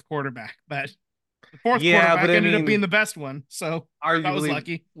 4th quarterback, but the 4th Yeah, quarterback but I ended up mean, being the best one. So that was arguably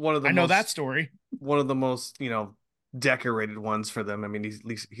lucky. one of the I know most that story. one of the most, decorated ones for them. I mean, at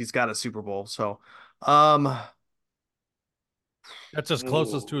least he's got a Super Bowl. So, That's as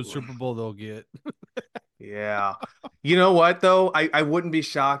closest to a Super Bowl they'll get. yeah. You know what though? I wouldn't be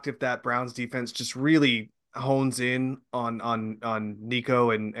shocked if that Browns defense just really hones in on Nico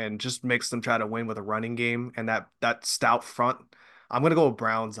and just makes them try to win with a running game and that stout front. I'm gonna go with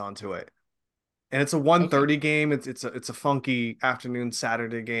Browns onto it. And it's a 1:30 game. It's a funky afternoon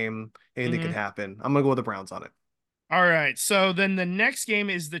Saturday game. Anything can happen. I'm gonna go with the Browns on it. All right. So then the next game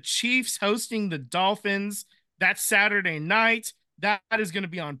is the Chiefs hosting the Dolphins. That's Saturday night. That is going to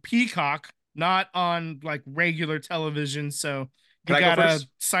be on Peacock, not on like regular television. So Can You I go gotta first?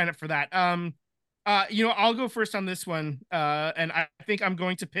 sign up for that. I'll go first on this one. And I think I'm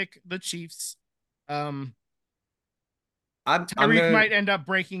going to pick the Chiefs. Um, I'm Tyreek gonna. might end up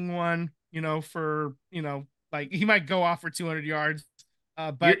breaking one, for, like he might go off for 200 yards.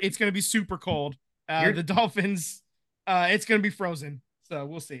 But You're it's going to be super cold. you're The Dolphins, it's going to be frozen. So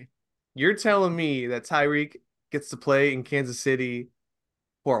we'll see. you're telling me that Tyreek gets to play in Kansas City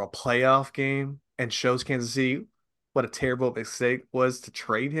for a playoff game and shows Kansas City what a terrible mistake was to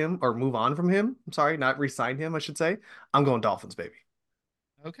trade him or move on from him. I'm sorry, not re-sign him, I should say. I'm going Dolphins, baby.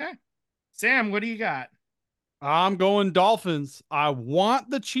 Okay. Sam, what do you got? I'm going Dolphins. I want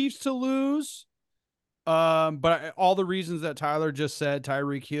the Chiefs to lose. But all the reasons that Tyler just said,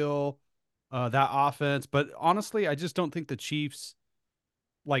 Tyreek Hill, that offense. But honestly, I just don't think the Chiefs,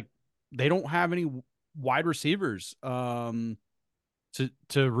 like, they don't have any wide receivers to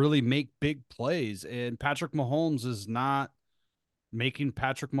really make big plays. And Patrick Mahomes is not making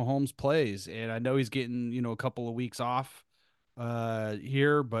Patrick Mahomes plays. And I know he's getting, a couple of weeks off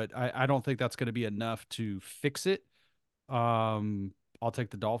here, but I don't think that's going to be enough to fix it. I'll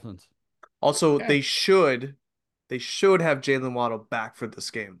take the Dolphins. Also, Okay. they should have Jalen Waddle back for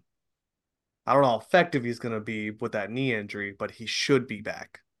this game. I don't know how effective he's going to be with that knee injury, but he should be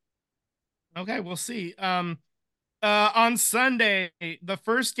back. Okay, we'll see. On Sunday, the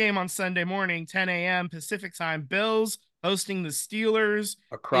first game on Sunday morning, 10 a.m. Pacific time, Bills hosting the Steelers in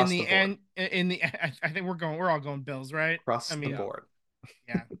Across the the board. end. In the, I think we're all going Bills, right? I Across the mean, Yeah. board.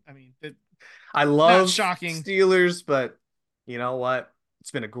 yeah. I mean, I not love shocking. Steelers, but you know what?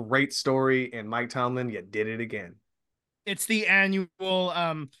 It's been a great story, and Mike Tomlin, you did it again. It's the annual,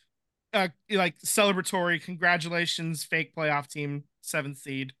 like celebratory congratulations, fake playoff team, seventh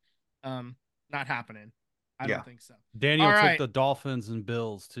seed. Not happening. I Yeah. don't think so. All Daniel took right. the Dolphins and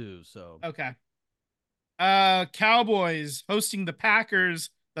Bills too. So Okay. Cowboys hosting the Packers,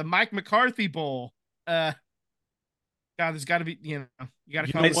 the Mike McCarthy Bowl. God, there's got to be, you got to you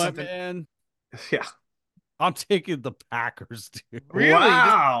come know up with what, something. man? Yeah. I'm taking the Packers, dude. Really,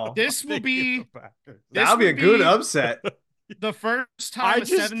 this Wow. this will Taking be the Packers. this That'll be a would good be upset. the first I time a just,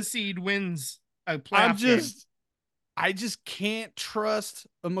 seven seed wins a I'm playoff game. just, I just can't trust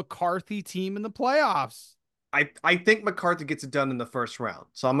a McCarthy team in the playoffs. I think McCarthy gets it done in the first round.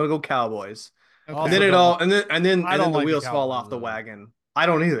 So I'm gonna go Cowboys. And Okay. then Also, it don't all like. and I then don't the like the wheels fall Cowboys off the though. wagon. I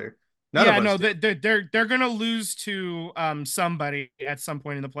don't either. None of Yeah, us no, do. they're gonna lose to somebody at some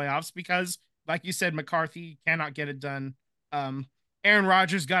point in the playoffs because, like you said, McCarthy cannot get it done. Um, Aaron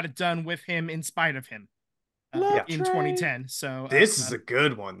Rodgers got it done with him in spite of him Love Yeah. in train. 2010. So This is a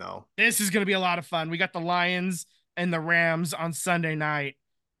good one though. this is gonna be a lot of fun. We got the Lions and the Rams on Sunday night.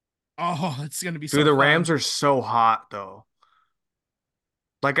 Oh, it's gonna be Dude, so the fun. Rams are so hot though.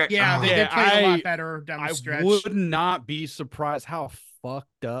 Like Yeah, they Yeah, played a lot better down the I stretch. would not be surprised how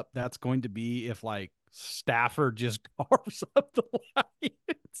fucked up that's going to be if like Stafford just carves up the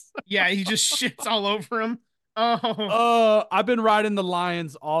Lions. Yeah, he just shits all over him. Oh, I've been riding the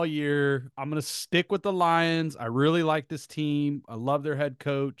Lions all year. I'm gonna stick with the Lions. I really like this team. I love their head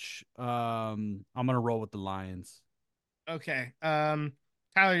coach. I'm gonna roll with the Lions. okay.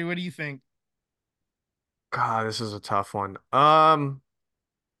 Tyler, what do you think? God, this is a tough one.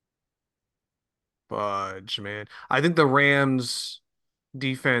 Fudge, man. I think the Rams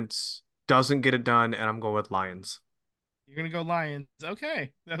defense doesn't get it done, and I'm going with Lions. You're gonna go Lions.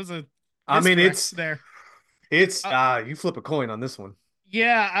 Okay, that was a I mean, misdirect there. it's Uh, you flip a coin on this one.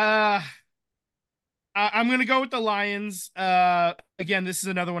 yeah. I'm gonna go with the Lions. Again, this is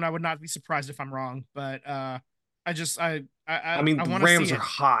another one I would not be surprised if I'm wrong, but I just I mean, I the want to see Rams are it.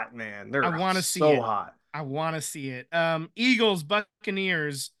 hot, man. I They're want to see so it. hot. I want to see it. Eagles,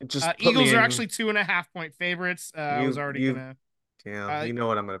 Buccaneers. Just put Eagles me are in. actually 2.5 point favorites. I was You already you gonna. yeah, Uh, you know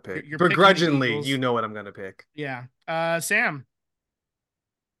what I'm gonna pick. you're picking the Begrudgingly, you Eagles. know what I'm gonna pick. Yeah. Sam.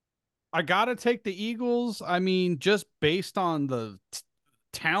 I gotta take the Eagles. I mean, just based on the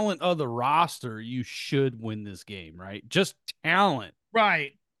talent of the roster, you should win this game, right? Just talent.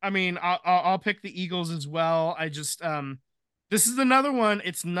 Right. I mean, I'll pick the Eagles as well. I just this is another one.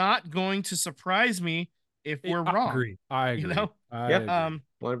 It's not going to surprise me if we're I wrong. agree. I You agree. know. I Yeah, agree.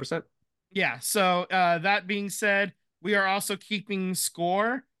 100%. Yeah. So that being said, we are also keeping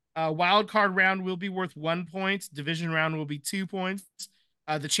score. Wild card round will be worth 1 point. Division round will be 2 points.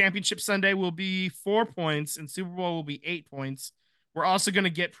 The championship Sunday will be 4 points, and Super Bowl will be 8 points. We're also going to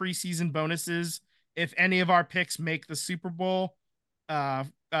get preseason bonuses if any of our picks make the Super Bowl.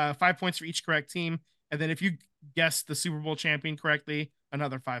 5 points for each correct team, and then if you guess the Super Bowl champion correctly,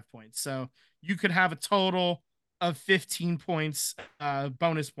 another 5 points. So you could have a total of 15 points,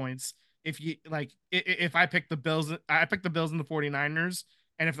 bonus points, if you like, if I pick the Bills, I pick the Bills and the 49ers,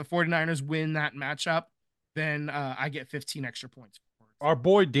 and if the 49ers win that matchup, then I get 15 extra points. Our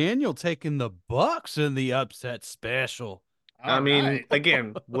boy Daniel taking the Bucks in the upset special. I All mean, right.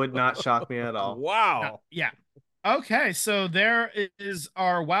 again, would not shock me at all. Wow. Yeah. Okay, so there is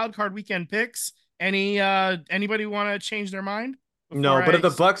our wild card weekend picks. Anybody want to change their mind? No, but if the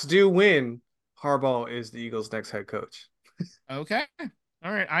Bucks do win, Harbaugh is the Eagles' next head coach. Okay.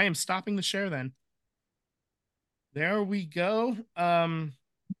 All right. I am stopping the share then. There we go.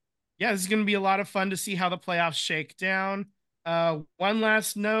 Yeah, this is going to be a lot of fun to see how the playoffs shake down. One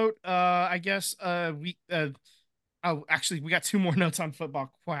last note, I guess oh, actually we got two more notes on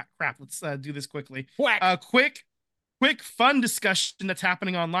football. Crap. Let's do this quickly. Quick fun discussion that's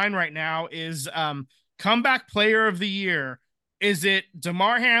happening online right now is comeback player of the year. Is it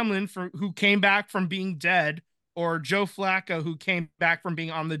Damar Hamlin who came back from being dead, or Joe Flacco who came back from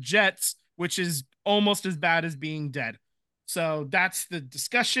being on the Jets, which is almost as bad as being dead? So that's the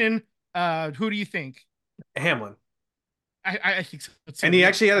discussion. Who do you think? Hamlin. I think so too. And he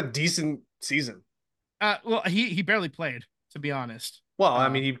actually had a decent season. Well, he barely played, to be honest. Well, I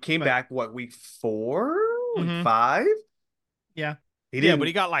mean, he came back week 4, week 5. Yeah. But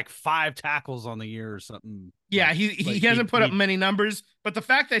he got like 5 tackles on the year or something. Yeah, like, he hasn't put up many numbers, but the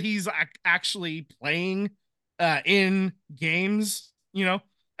fact that he's actually playing in games,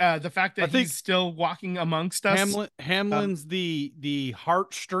 the fact that he's still walking amongst us. Hamlin's the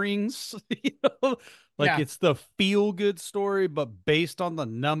heartstrings, it's the feel good story, but based on the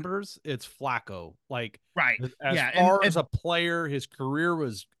numbers, it's Flacco. Like, right. As far as a player, his career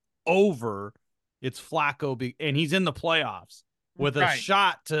was over. It's Flacco, and he's in the playoffs with a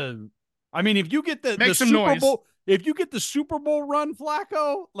shot to. I mean, if you get the Super Bowl, if you get the Super Bowl run,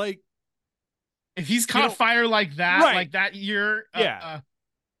 Flacco, like, if he's caught fire like that, like that year, that's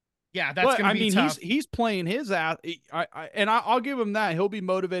gonna be tough. He's playing his ass. I'll give him that. He'll be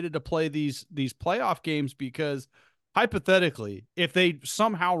motivated to play these playoff games because hypothetically, if they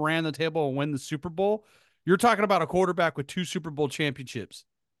somehow ran the table and win the Super Bowl, you're talking about a quarterback with 2 Super Bowl championships.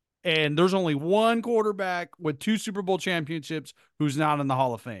 And there's only one quarterback with 2 Super Bowl championships who's not in the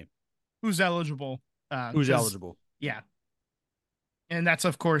Hall of Fame. Who's eligible? Who's eligible? Yeah. And that's,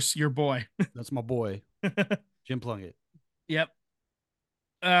 of course, your boy. That's my boy, Jim Plunkett. Yep.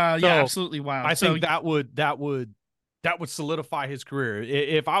 Absolutely wild. I think that would solidify his career.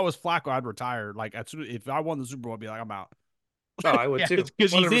 If I was Flacco, I'd retire. Like, if I won the Super Bowl, I'd be like, I'm out. Oh, I would too.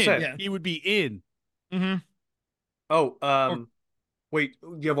 Because he's in. Yeah. He would be in. Mm-hmm. Oh, wait,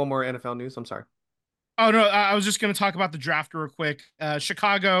 you have one more NFL news? I'm sorry. Oh, no, I was just going to talk about the draft real quick.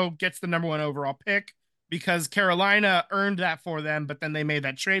 Chicago gets the number 1 overall pick because Carolina earned that for them, but then they made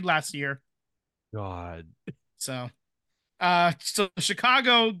that trade last year. God. So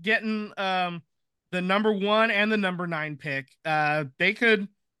Chicago getting the number 1 and the number 9 pick. They could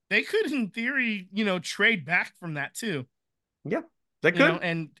in theory, trade back from that too. Yeah. They could.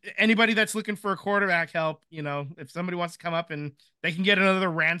 And anybody that's looking for a quarterback help, if somebody wants to come up and they can get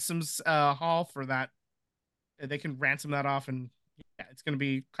another ransoms haul for that, they can ransom that off, and it's going to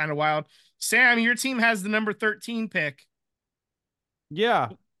be kind of wild. Sam, your team has the number 13 pick. Yeah.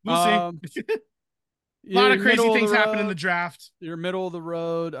 We'll see. A lot of crazy things happen in the draft. You're middle of the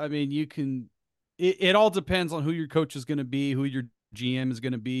road. I mean, you can. It all depends on who your coach is going to be, who your GM is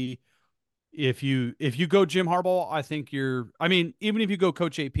going to be. If you go Jim Harbaugh, I think even if you go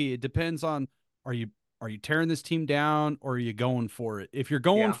Coach AP, it depends on are you tearing this team down or are you going for it? If you're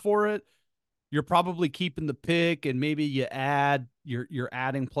going for it, you're probably keeping the pick and maybe you're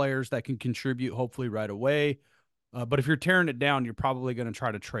adding players that can contribute hopefully right away. But if you're tearing it down, you're probably going to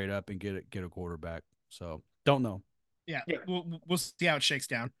try to trade up and get a quarterback. So don't know. Yeah. We'll see how it shakes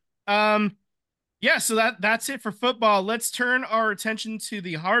down. So that's it for football. Let's turn our attention to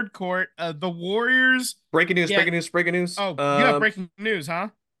the hard court. The Warriors. Breaking news. Oh, you got breaking news, huh?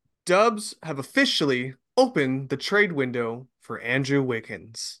 Dubs have officially opened the trade window for Andrew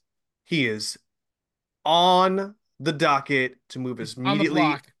Wiggins. He is on the docket to move as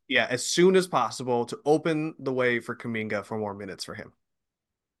soon as possible to open the way for Kuminga for more minutes for him.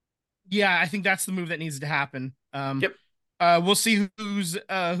 Yeah, I think that's the move that needs to happen. Yep. We'll see who's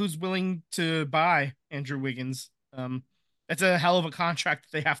willing to buy Andrew Wiggins. That's a hell of a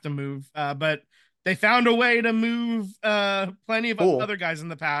contract that they have to move. But they found a way to move plenty of other guys in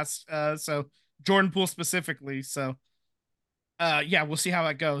the past. So Jordan Poole specifically. So we'll see how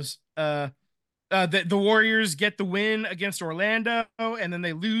that goes. The Warriors get the win against Orlando, and then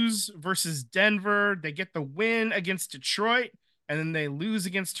they lose versus Denver. They get the win against Detroit, and then they lose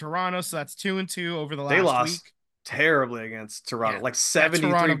against Toronto. So that's 2-2 over the last week. terribly against Toronto, Yeah, like that 73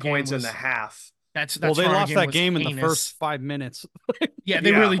 Toronto game points in the was half. that Well, they Toronto lost game that was game in the heinous. first 5 minutes. Yeah,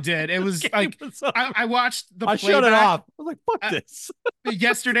 they Yeah. really did. It was Game like was over. I watched the I shut it playback off. I was like, fuck uh, this.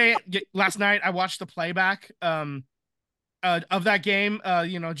 last night. I watched the playback of that game.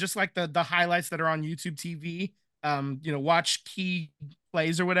 Just like the highlights that are on YouTube TV. Watch key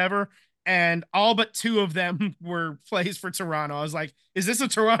plays or whatever. And all but two of them were plays for Toronto. I was like, is this a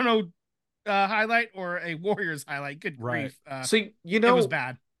Toronto highlight or a Warriors highlight? Good Right. grief. So It was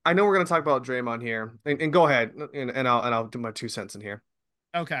bad. I know we're gonna talk about Draymond here, and go ahead, and I'll do my 2 cents in here.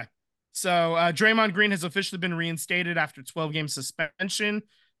 Okay. So Draymond Green has officially been reinstated after 12-game suspension.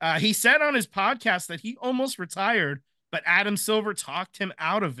 He said on his podcast that he almost retired, but Adam Silver talked him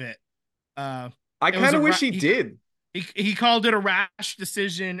out of it. I kind of wish he did. He called it a rash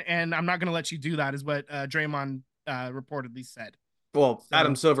decision, and I'm not going to let you do that, is what Draymond reportedly said. Well, So.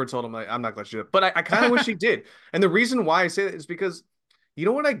 Adam Silver told him, I'm not going to do it. But I kind of wish he did. And the reason why I say that is because you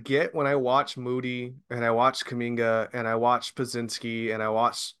know what I get when I watch Moody and I watch Kuminga and I watch Pazinski and I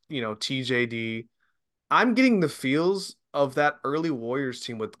watch, TJD? I'm getting the feels of that early Warriors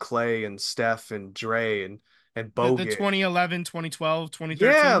team with Clay and Steph and Dre and The Bogut. 2011, 2012,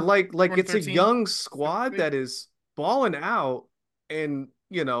 2013. Yeah, like it's a 2013, young squad that is balling out, and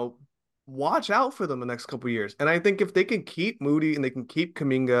watch out for them the next couple of years. And I think if they can keep Moody and they can keep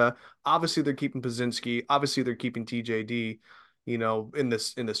Kuminga, obviously they're keeping Pazinski, obviously they're keeping TJD, in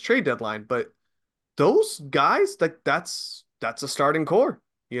this trade deadline. But those guys, like that's a starting core.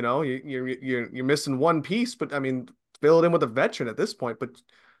 You're missing one piece, but I mean, fill it in with a veteran at this point. But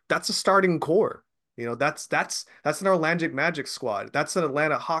that's a starting core. That's an Orlando Magic squad. That's an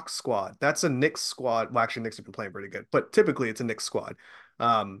Atlanta Hawks squad. That's a Knicks squad. Well, actually, Knicks have been playing pretty good, but typically it's a Knicks squad.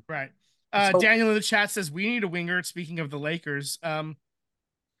 Right. So, Daniel in the chat says we need a winger. Speaking of the Lakers,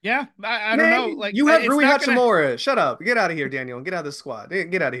 yeah, I don't know. Like you have it's Rui not gonna- Hachimura. Shut up. Get out of here, Daniel. Get out of the squad.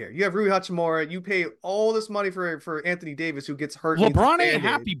 Get out of here. You have Rui Hachimura. You pay all this money for Anthony Davis, who gets hurt. LeBron ain't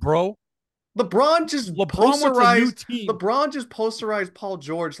happy, bro. LeBron just LeBron wants a new team. LeBron just posterized Paul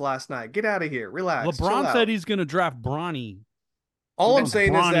George last night. Get out of here. Relax. LeBron said he's going to draft Bronny. All I'm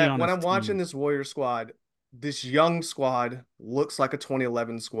saying is that on when his I'm watching team. this Warrior squad, this young squad looks like a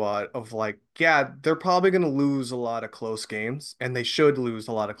 2011 squad of like, yeah, they're probably going to lose a lot of close games, and they should lose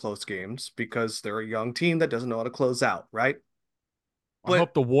a lot of close games because they're a young team that doesn't know how to close out, right? I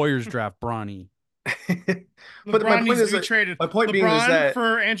hope the Warriors draft Bronny. But my point is traded. My point LeBron being is that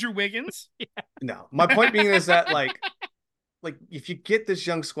for Andrew Wiggins. No, my point being is that like if you get this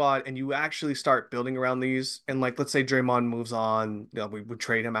young squad and you actually start building around these, and like let's say Draymond moves on, we would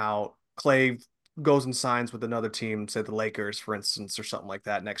trade him out. Clay goes and signs with another team, say the Lakers, for instance, or something like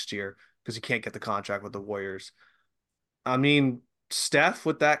that next year because he can't get the contract with the Warriors. I mean, Steph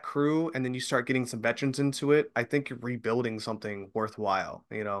with that crew, and then you start getting some veterans into it. I think you're rebuilding something worthwhile.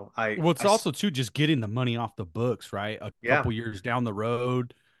 Well, it's also too just getting the money off the books, right? A couple years down the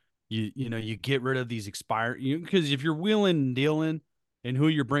road, you get rid of these because if you're wheeling and dealing and who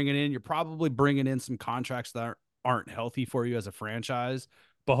you're bringing in, you're probably bringing in some contracts that aren't healthy for you as a franchise.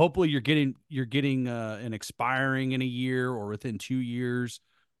 But hopefully you're getting an expiring in a year or within 2 years.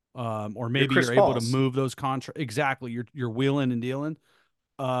 Or maybe you're able to move those contracts. Exactly. You're wheeling and dealing.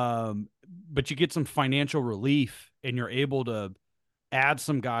 But you get some financial relief and you're able to add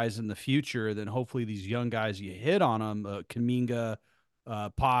some guys in the future. Then hopefully these young guys, you hit on them, Kuminga,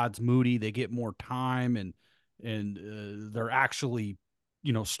 Pods, Moody, they get more time and they're actually,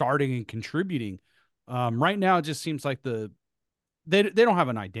 starting and contributing. Right now, it just seems like they don't have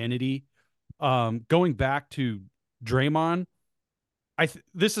an identity. Going back to Draymond,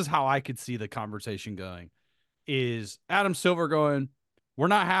 this is how I could see the conversation going is Adam Silver going, we're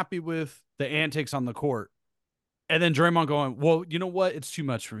not happy with the antics on the court. And then Draymond going, well, you know what? It's too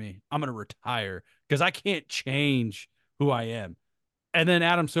much for me. I'm going to retire because I can't change who I am. And then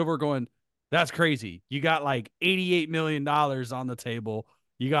Adam Silver going, that's crazy. You got like $88 million on the table.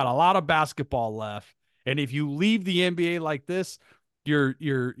 You got a lot of basketball left. And if you leave the NBA like this, your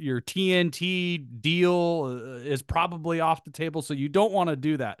TNT deal is probably off the table, so you don't want to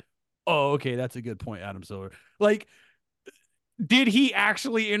do that. Oh, okay, that's a good point, Adam Silver. Like, did he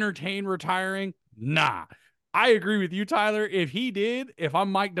actually entertain retiring? Nah. I agree with you, Tyler. If he did, if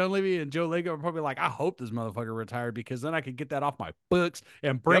I'm Mike Dunleavy and Joe Lacob, I'm probably like, I hope this motherfucker retired because then I could get that off my books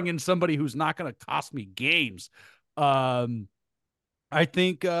and bring in somebody who's not going to cost me games. I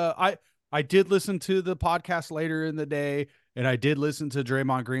think I did listen to the podcast later in the day. And I did listen to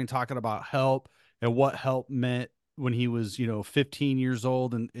Draymond Green talking about help and what help meant when he was, 15 years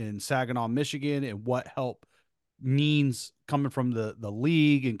old in Saginaw, Michigan, and what help means coming from the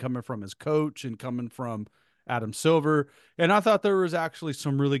league and coming from his coach and coming from Adam Silver. And I thought there was actually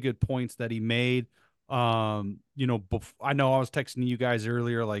some really good points that he made. I know I was texting you guys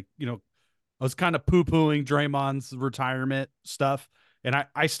earlier, like, I was kind of poo-pooing Draymond's retirement stuff, and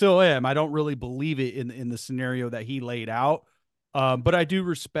I still am. I don't really believe it in the scenario that he laid out. But I do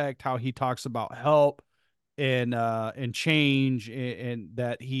respect how he talks about help and change, and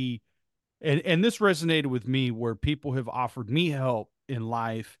that he and this resonated with me, where people have offered me help in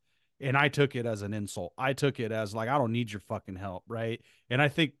life and I took it as an insult. I took it as like, I don't need your fucking help, right? And I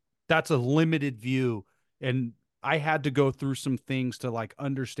think that's a limited view. And I had to go through some things to like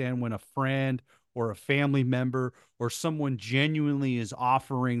understand when a friend or a family member or someone genuinely is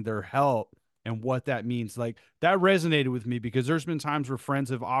offering their help and what that means. Like, that resonated with me, because there's been times where friends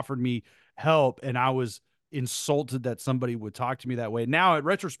have offered me help and I was insulted that somebody would talk to me that way. Now, at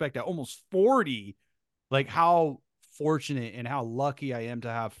retrospect, at almost 40, like, how fortunate and how lucky I am to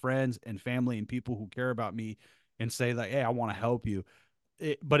have friends and family and people who care about me and say, like, hey, I want to help you.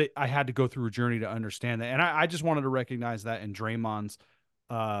 I had to go through a journey to understand that. And I just wanted to recognize that in Draymond's,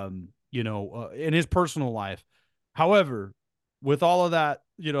 in his personal life. However, with all of that,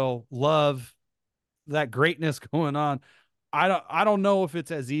 love, that greatness going on, I don't know if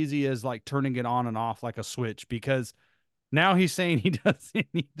it's as easy as like turning it on and off like a switch, because now he's saying he doesn't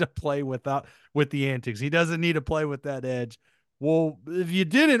need to play with the antics. He doesn't need to play with that edge. Well, if you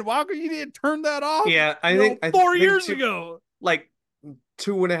didn't, why could you didn't turn that off? Yeah, I think 4 years ago. Like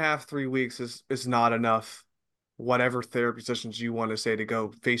 2.5, 3 weeks is not enough. Whatever therapy sessions you want to say to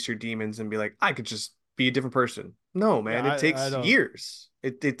go face your demons and be like, I could just be a different person. No, man, Yeah, it I takes don't. years.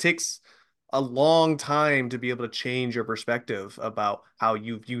 It takes a long time to be able to change your perspective about how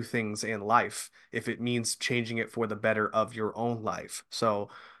you view things in life, if it means changing it for the better of your own life. So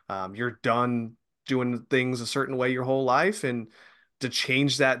you're done doing things a certain way your whole life, and to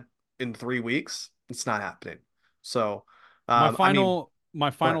change that in 3 weeks, it's not happening. So, My I mean, final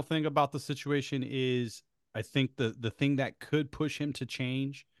my final but thing about the situation is, I think the thing that could push him to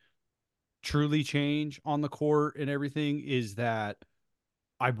truly change on the court and everything, is that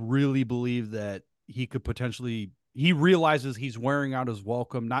I really believe that he realizes he's wearing out his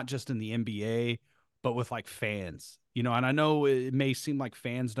welcome, not just in the NBA, but with like fans, and I know it may seem like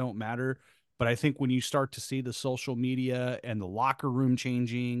fans don't matter, but I think when you start to see the social media and the locker room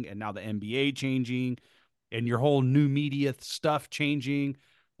changing, and now the NBA changing, and your whole new media stuff changing,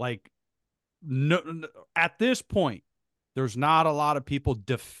 like, no, at this point, there's not a lot of people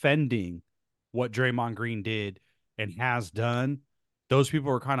defending what Draymond Green did and has done. Those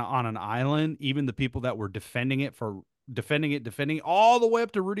people are kind of on an island. Even the people that were defending it all the way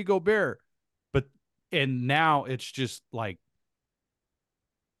up to Rudy Gobert. But and now it's just like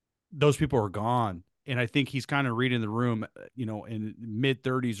those people are gone. And I think he's kind of reading the room, in mid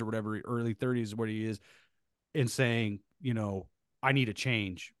 30s or whatever, early 30s is what he is, and saying, I need a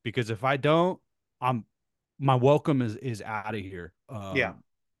change, because if I don't, I'm my welcome is out of here. yeah,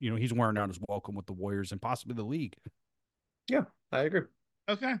 He's wearing out his welcome with the Warriors and possibly the league. yeah, I agree.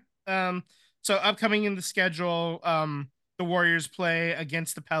 Okay. So upcoming in the schedule, the Warriors play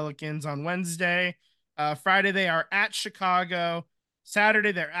against the Pelicans on Wednesday. Friday they are at Chicago.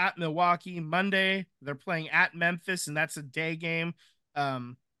 Saturday they're at Milwaukee. Monday they're playing at Memphis, and that's a day game.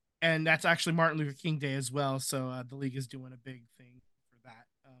 And that's actually Martin Luther King Day as well. So the league is doing a big thing for that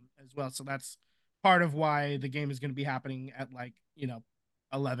as well. So that's part of why the game is going to be happening at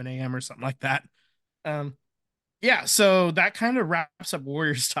 11 a.m. or something like that. Um, yeah, so that kind of wraps up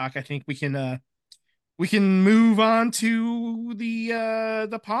Warriors talk. I think we can move on to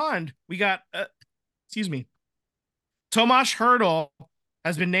the pond. We got excuse me. Tomas Hurdle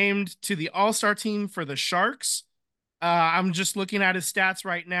has been named to the All-Star team for the Sharks. I'm just looking at his stats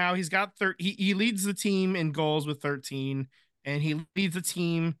right now. He's got he leads the team in goals with 13, and he leads the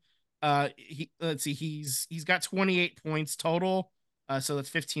team. Let's see, he's got 28 points total. So that's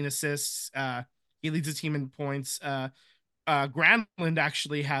 15 assists. He leads the team in points. Granlund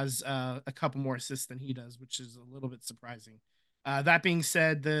actually has a couple more assists than he does, which is a little bit surprising. That being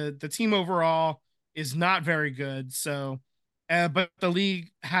said, the team overall is not very good. So, but the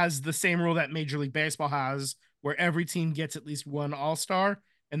league has the same rule that Major League Baseball has, where every team gets at least one All-Star,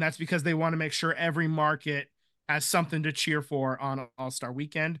 and that's because they want to make sure every market has something to cheer for on All-Star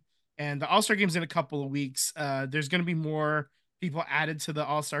weekend. And the All-Star game's in a couple of weeks. There's going to be more people added to the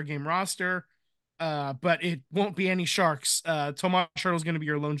All-Star game roster, but it won't be any Sharks. Tomas Hertl is going to be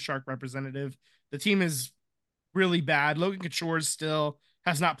your lone Shark representative. The team is really bad. Logan Couture still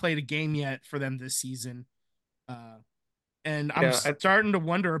has not played a game yet for them this season. And I'm Yeah, starting to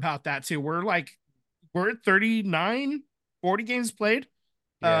wonder about that too. We're at 39, 40 games played.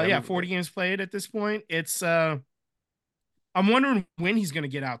 Yeah, 40 games played at this point. It's I'm wondering when he's going to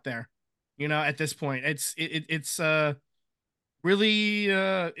get out there. At this point, it's really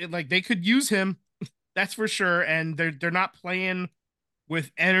like they could use him, that's for sure, and they're not playing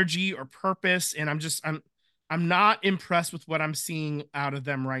with energy or purpose, and I'm not impressed with what I'm seeing out of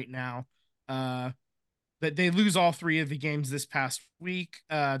them right now. That they lose all 3 of the games this past week.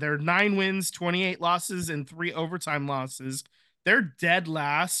 They're 9 wins, 28 losses, and 3 overtime losses. They're dead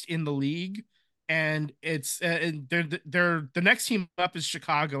last in the league, and they're the next team up is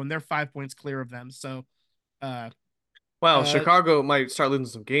Chicago, and they're 5 points clear of them. So, uh, well, uh, Chicago might start losing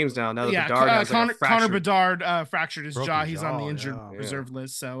some games now that yeah, Bedard has like a Connor fractured. Bedard fractured his Broke jaw. his He's on the jaw, injured yeah. reserve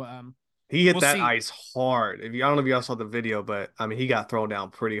list. So, He hit we'll that see. ice hard. I don't know if y'all saw the video, but I mean, he got thrown down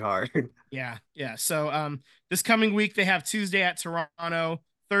pretty hard. Yeah, yeah. So this coming week they have Tuesday at Toronto,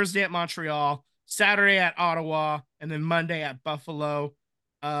 Thursday at Montreal, Saturday at Ottawa, and then Monday at Buffalo.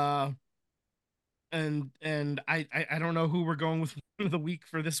 Uh and I don't know who we're going with the week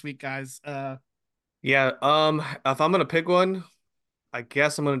for this week, guys. Yeah, if I'm gonna pick one, I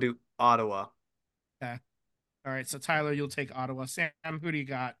guess I'm gonna do Ottawa. Okay. All right, so Tyler, you'll take Ottawa. Sam, who do you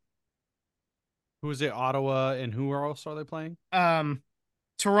got? Who is it? Ottawa, and who else are they playing?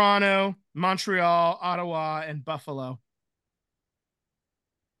 Toronto, Montreal, Ottawa, and Buffalo.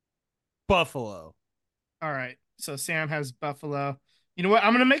 Buffalo. All right. So Sam has Buffalo. You know what?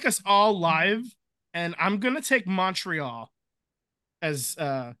 I'm gonna make us all live, and I'm gonna take Montreal as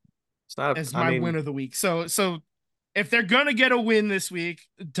It's not. as I my mean, win of the week. So if they're gonna get a win this week,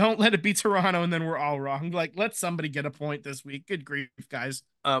 don't let it be Toronto, and then we're all wrong. Like, let somebody get a point this week. Good grief, guys!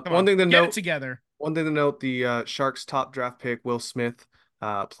 Come one on, thing to get it note. together. One thing to note: the Sharks' top draft pick, Will Smith,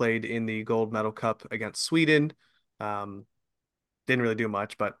 played in the Gold Medal Cup against Sweden. Didn't really do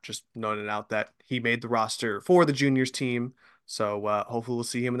much, but just noted out that he made the roster for the juniors team. So hopefully we'll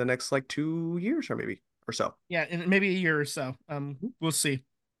see him in the next like 2 years or maybe or so. Yeah, in maybe a year or so. We'll see.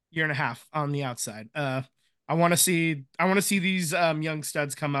 Year and a half on the outside. I want to see these young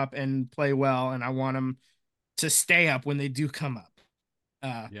studs come up and play well, and I want them to stay up when they do come up.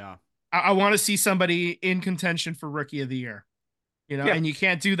 Yeah. I want to see somebody in contention for rookie of the year. Yeah. And you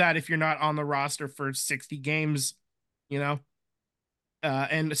can't do that if you're not on the roster for 60 games, you know.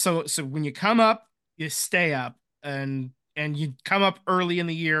 And so when you come up, you stay up, and you come up early in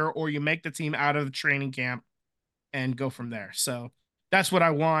the year, or you make the team out of the training camp and go from there. So that's what I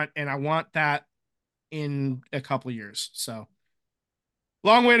want, and I want that in a couple of years. So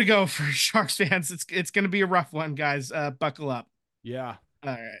long way to go for Sharks fans. It's going to be a rough one, guys. Buckle up. Yeah.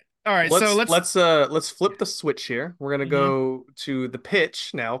 All right. All right. Let's So let's flip the switch here. We're gonna Mhm. go to the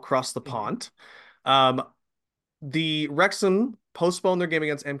pitch now across the pond. Um, the Wrexham postponed their game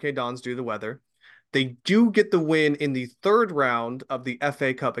against MK Dons due to the weather. They do get the win in the third round of the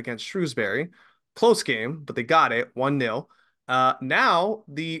FA Cup against Shrewsbury. Close game, but they got it 1-0. Now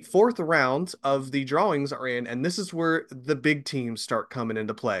the fourth round of the drawings are in, and this is where the big teams start coming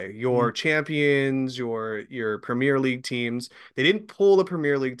into play. Your champions, your Premier League teams. They didn't pull the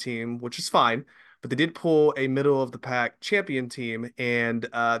Premier League team, which is fine, but they did pull a middle of the pack champion team. And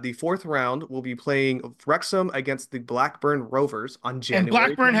the fourth round will be playing Wrexham against the Blackburn Rovers on And January.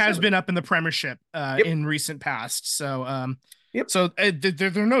 Blackburn has 27th. been up in the Premiership Yep. in recent past. So Yep. So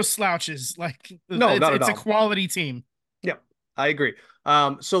they're no slouches. Like, No, not at it's a all. quality team. Yep, I agree.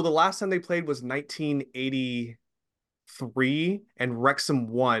 So the last time they played was 1983, and Wrexham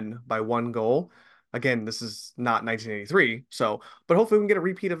won by 1 goal. Again, this is not 1983, but hopefully we can get a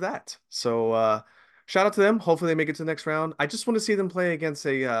repeat of that. So shout out to them. Hopefully they make it to the next round. I just want to see them play against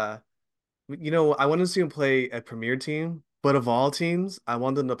I want to see them play a Premier team, but of all teams, I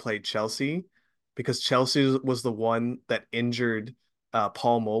want them to play Chelsea because Chelsea was the one that injured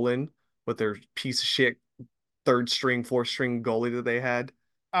Paul Mullen with their piece of shit third string, fourth string goalie that they had.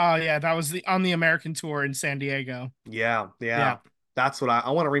 Oh yeah, that was on the American tour in San Diego. Yeah. That's what I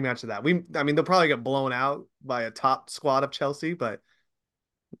want a rematch of that. I mean, they'll probably get blown out by a top squad of Chelsea, but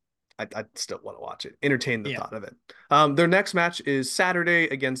I still want to watch it. Entertain the thought of it. Their next match is Saturday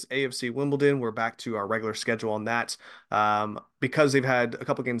against AFC Wimbledon. We're back to our regular schedule on that. Because they've had a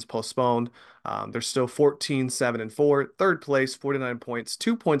couple games postponed, they're still 14-7-4, third place, 49 points,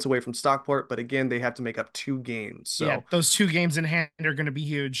 2 points away from Stockport. But again, they have to make up 2 games. So yeah, those 2 games in hand are going to be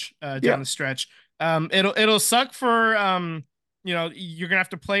huge down the stretch. It'll suck for you're gonna have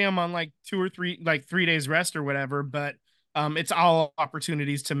to play them on like 2 or 3 3 days rest or whatever, but it's all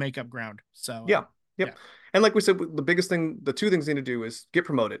opportunities to make up ground. So Yep. And like we said, the 2 things you need to do is get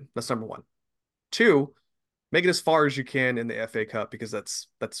promoted. That's number 1. 2, make it as far as you can in the FA Cup, because that's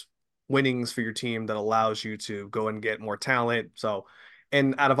winnings for your team that allows you to go and get more talent. So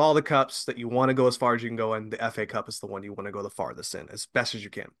And out of all the cups that you want to go as far as you can go in, the FA Cup is the one you want to go the farthest in as best as you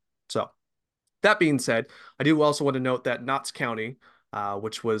can. So that being said, I do also want to note that Notts County,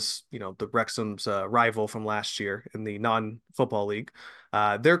 which was, the Wrexham's rival from last year in the non-football league,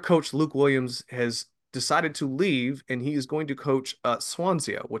 their coach Luke Williams has decided to leave, and he is going to coach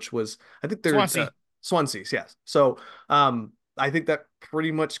Swansea, which was, I think they're Swansea. Swansea's, yes. So I think that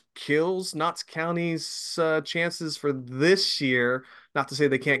pretty much kills Notts County's chances for this year. Not to say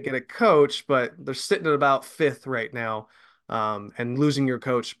they can't get a coach, but they're sitting at about fifth right now. And losing your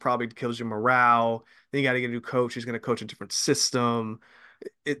coach probably kills your morale. Then you got to get a new coach who's going to coach a different system.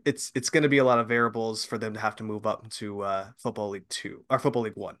 It's going to be a lot of variables for them to have to move up into Football League 2 or Football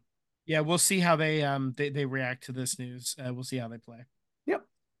League 1. Yeah, we'll see how they react to this news. We'll see how they play. Yep.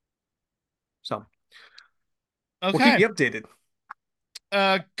 So okay, we'll keep you updated.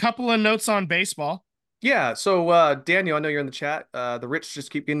 A couple of notes on baseball. Yeah, so Daniel, I know you're in the chat. The rich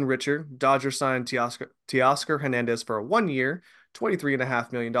just keep getting richer. Dodgers signed Teoscar Hernandez for 1 year,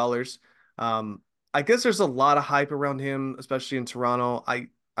 $23.5 million. I guess there's a lot of hype around him, especially in Toronto.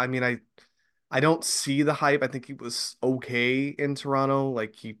 I mean, I don't see the hype. I think he was okay in Toronto.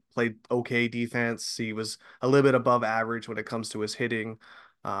 Like, he played okay defense. He was a little bit above average when it comes to his hitting.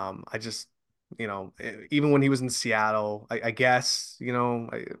 I just, even when he was in Seattle, I guess,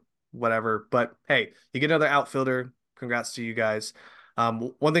 whatever. But hey, you get another outfielder. Congrats to you guys.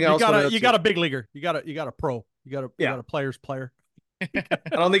 One thing I also you got a big leaguer. You got a pro. You got a player's player. I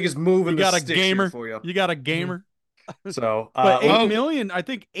don't think he's moving. You got the a gamer for you. You got a gamer. So, but 8 million. I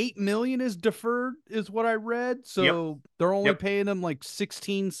think 8 million is deferred, is what I read. So they're only paying him like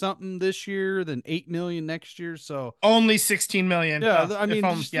 16 something this year, then 8 million next year. So only 16 million. Yeah, I mean,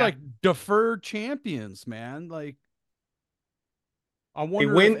 just like deferred champions, man. Like, I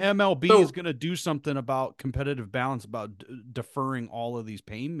wonder if MLB is going to do something about competitive balance, about deferring all of these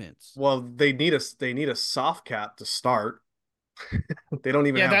payments. Well, they need a soft cap to start. They don't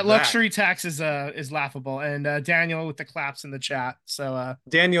even have that luxury tax is laughable. And Daniel with the claps in the chat. So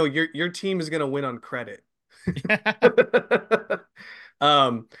Daniel, your team is going to win on credit.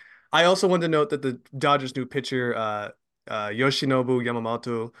 I also wanted to note that the Dodgers' new pitcher Yoshinobu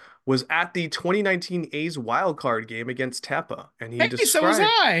Yamamoto was at the 2019 A's wild card game against Tampa, and he described. So was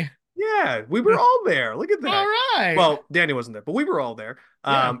I. Yeah, we were all there. Look at that. All right. Well, Danny wasn't there, but we were all there.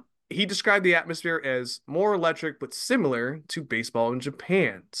 Yeah. He described the atmosphere as more electric but similar to baseball in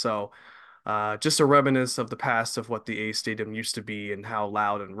Japan. So, just a reminiscence of the past of what the A's stadium used to be and how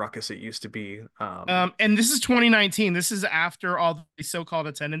loud and ruckus it used to be. And this is 2019. This is after all the so-called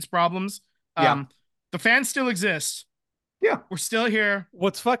attendance problems. The fans still exist. Yeah, we're still here.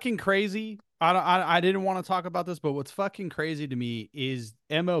 What's fucking crazy? I didn't want to talk about this, but what's fucking crazy to me is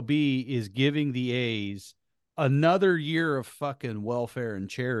MLB is giving the A's another year of fucking welfare and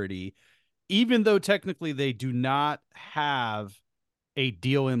charity, even though technically they do not have a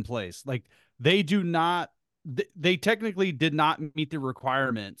deal in place. Like, they do not, they technically did not meet the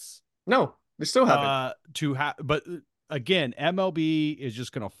requirements. No, they still haven't. But again, MLB is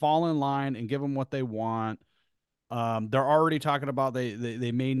just going to fall in line and give them what they want. They're already talking about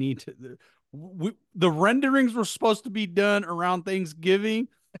they may need to. The renderings were supposed to be done around Thanksgiving.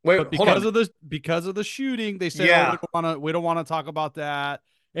 But because of the shooting, they said, we don't want to talk about that.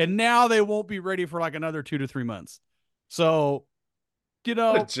 And now they won't be ready for like another 2 to 3 months. So,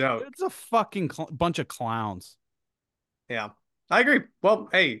 it's a fucking bunch of clowns. Yeah, I agree. Well,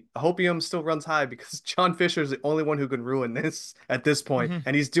 hey, hopium still runs high because John Fisher is the only one who can ruin this at this point,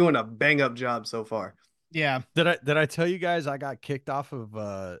 and he's doing a bang up job so far. Yeah. Did I tell you guys I got kicked off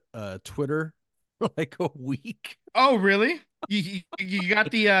of Twitter for like a week? Oh, really? You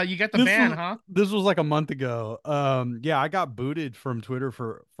got the ban, huh? This was like a month ago. Yeah, I got booted from Twitter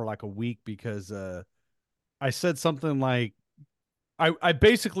for like a week because I said something like I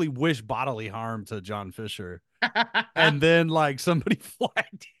basically wish bodily harm to John Fisher. And then like somebody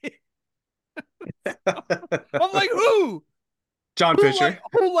flagged it. I'm like, who? John Fisher.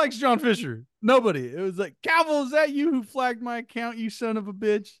 Who likes John Fisher? Nobody. It was like, Cavill, is that you who flagged my account, you son of a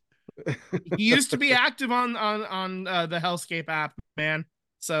bitch? He used to be active on the Hellscape app, man.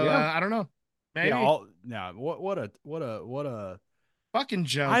 So I don't know. Maybe. Yeah. What a fucking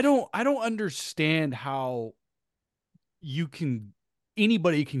joke. I don't understand how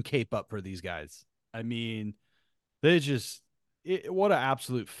anybody can cape up for these guys. I mean, they just what an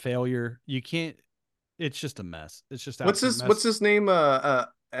absolute failure. You can't. It's just a mess. It's just what's his name? Amendola.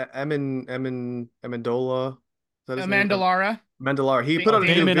 that his Amanda name? Lara. Mendelara. He put out a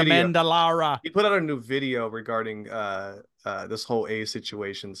new Damon video. Amendolara. He put out a new video regarding this whole A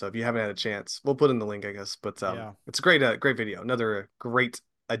situation. So if you haven't had a chance, we'll put in the link, I guess. But Yeah. it's a great video. Another great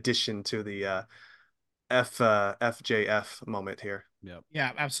addition to the FJF moment here. Yep.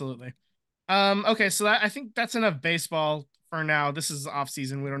 Yeah, absolutely. Okay, so I think that's enough baseball for now. This is off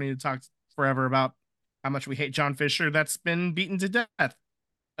season. We don't need to talk forever about how much we hate John Fisher. That's been beaten to death.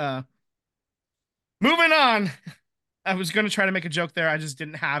 Moving on. I was going to try to make a joke there. I just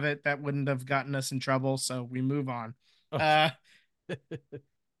didn't have it. That wouldn't have gotten us in trouble. So we move on.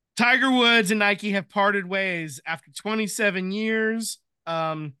 Tiger Woods and Nike have parted ways after 27 years.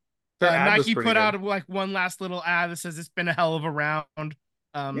 Nike put out like one last little ad that says it's been a hell of a round.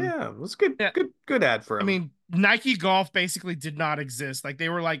 Yeah, it was good. Yeah. Good ad for him. I mean, Nike Golf basically did not exist. Like they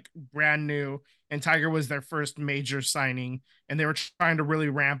were like brand new, and Tiger was their first major signing, and they were trying to really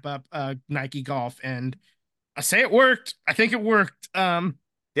ramp up Nike Golf. And I say it worked. I think it worked.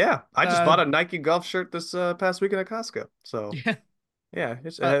 Yeah, I just bought a Nike Golf shirt this past weekend at Costco. So yeah,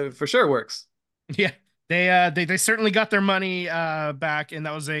 it for sure works. Yeah, they certainly got their money back, and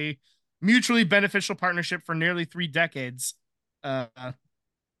that was a mutually beneficial partnership for nearly 3 decades.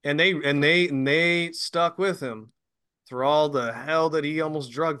 And they stuck with him through all the hell that he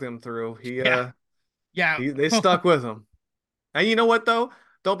almost drugged them through. They stuck with him. And you know what though?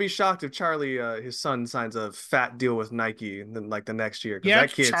 Don't be shocked if Charlie, his son, signs a fat deal with Nike and then like the next year, because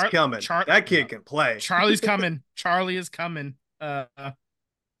that kid's coming. That kid can play. Charlie's coming. Charlie is coming.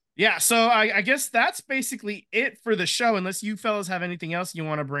 Yeah. So I guess that's basically it for the show. Unless you fellas have anything else you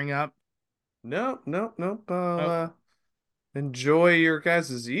want to bring up. Nope. Enjoy your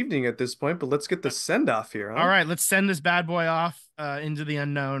guys' evening at this point, but let's get the send off here. Huh? All right, let's send this bad boy off into the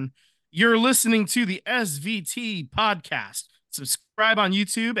unknown. You're listening to the SVT podcast. Subscribe on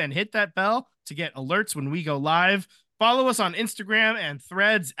YouTube and hit that bell to get alerts when we go live. Follow us on Instagram and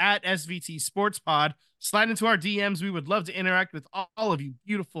Threads at SVT Sports Pod. Slide into our DMs. We would love to interact with all of you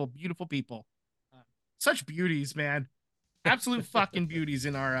beautiful, beautiful people. Such beauties, man. Absolute fucking beauties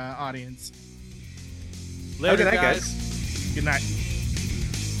in our audience. Later, guys. Good night.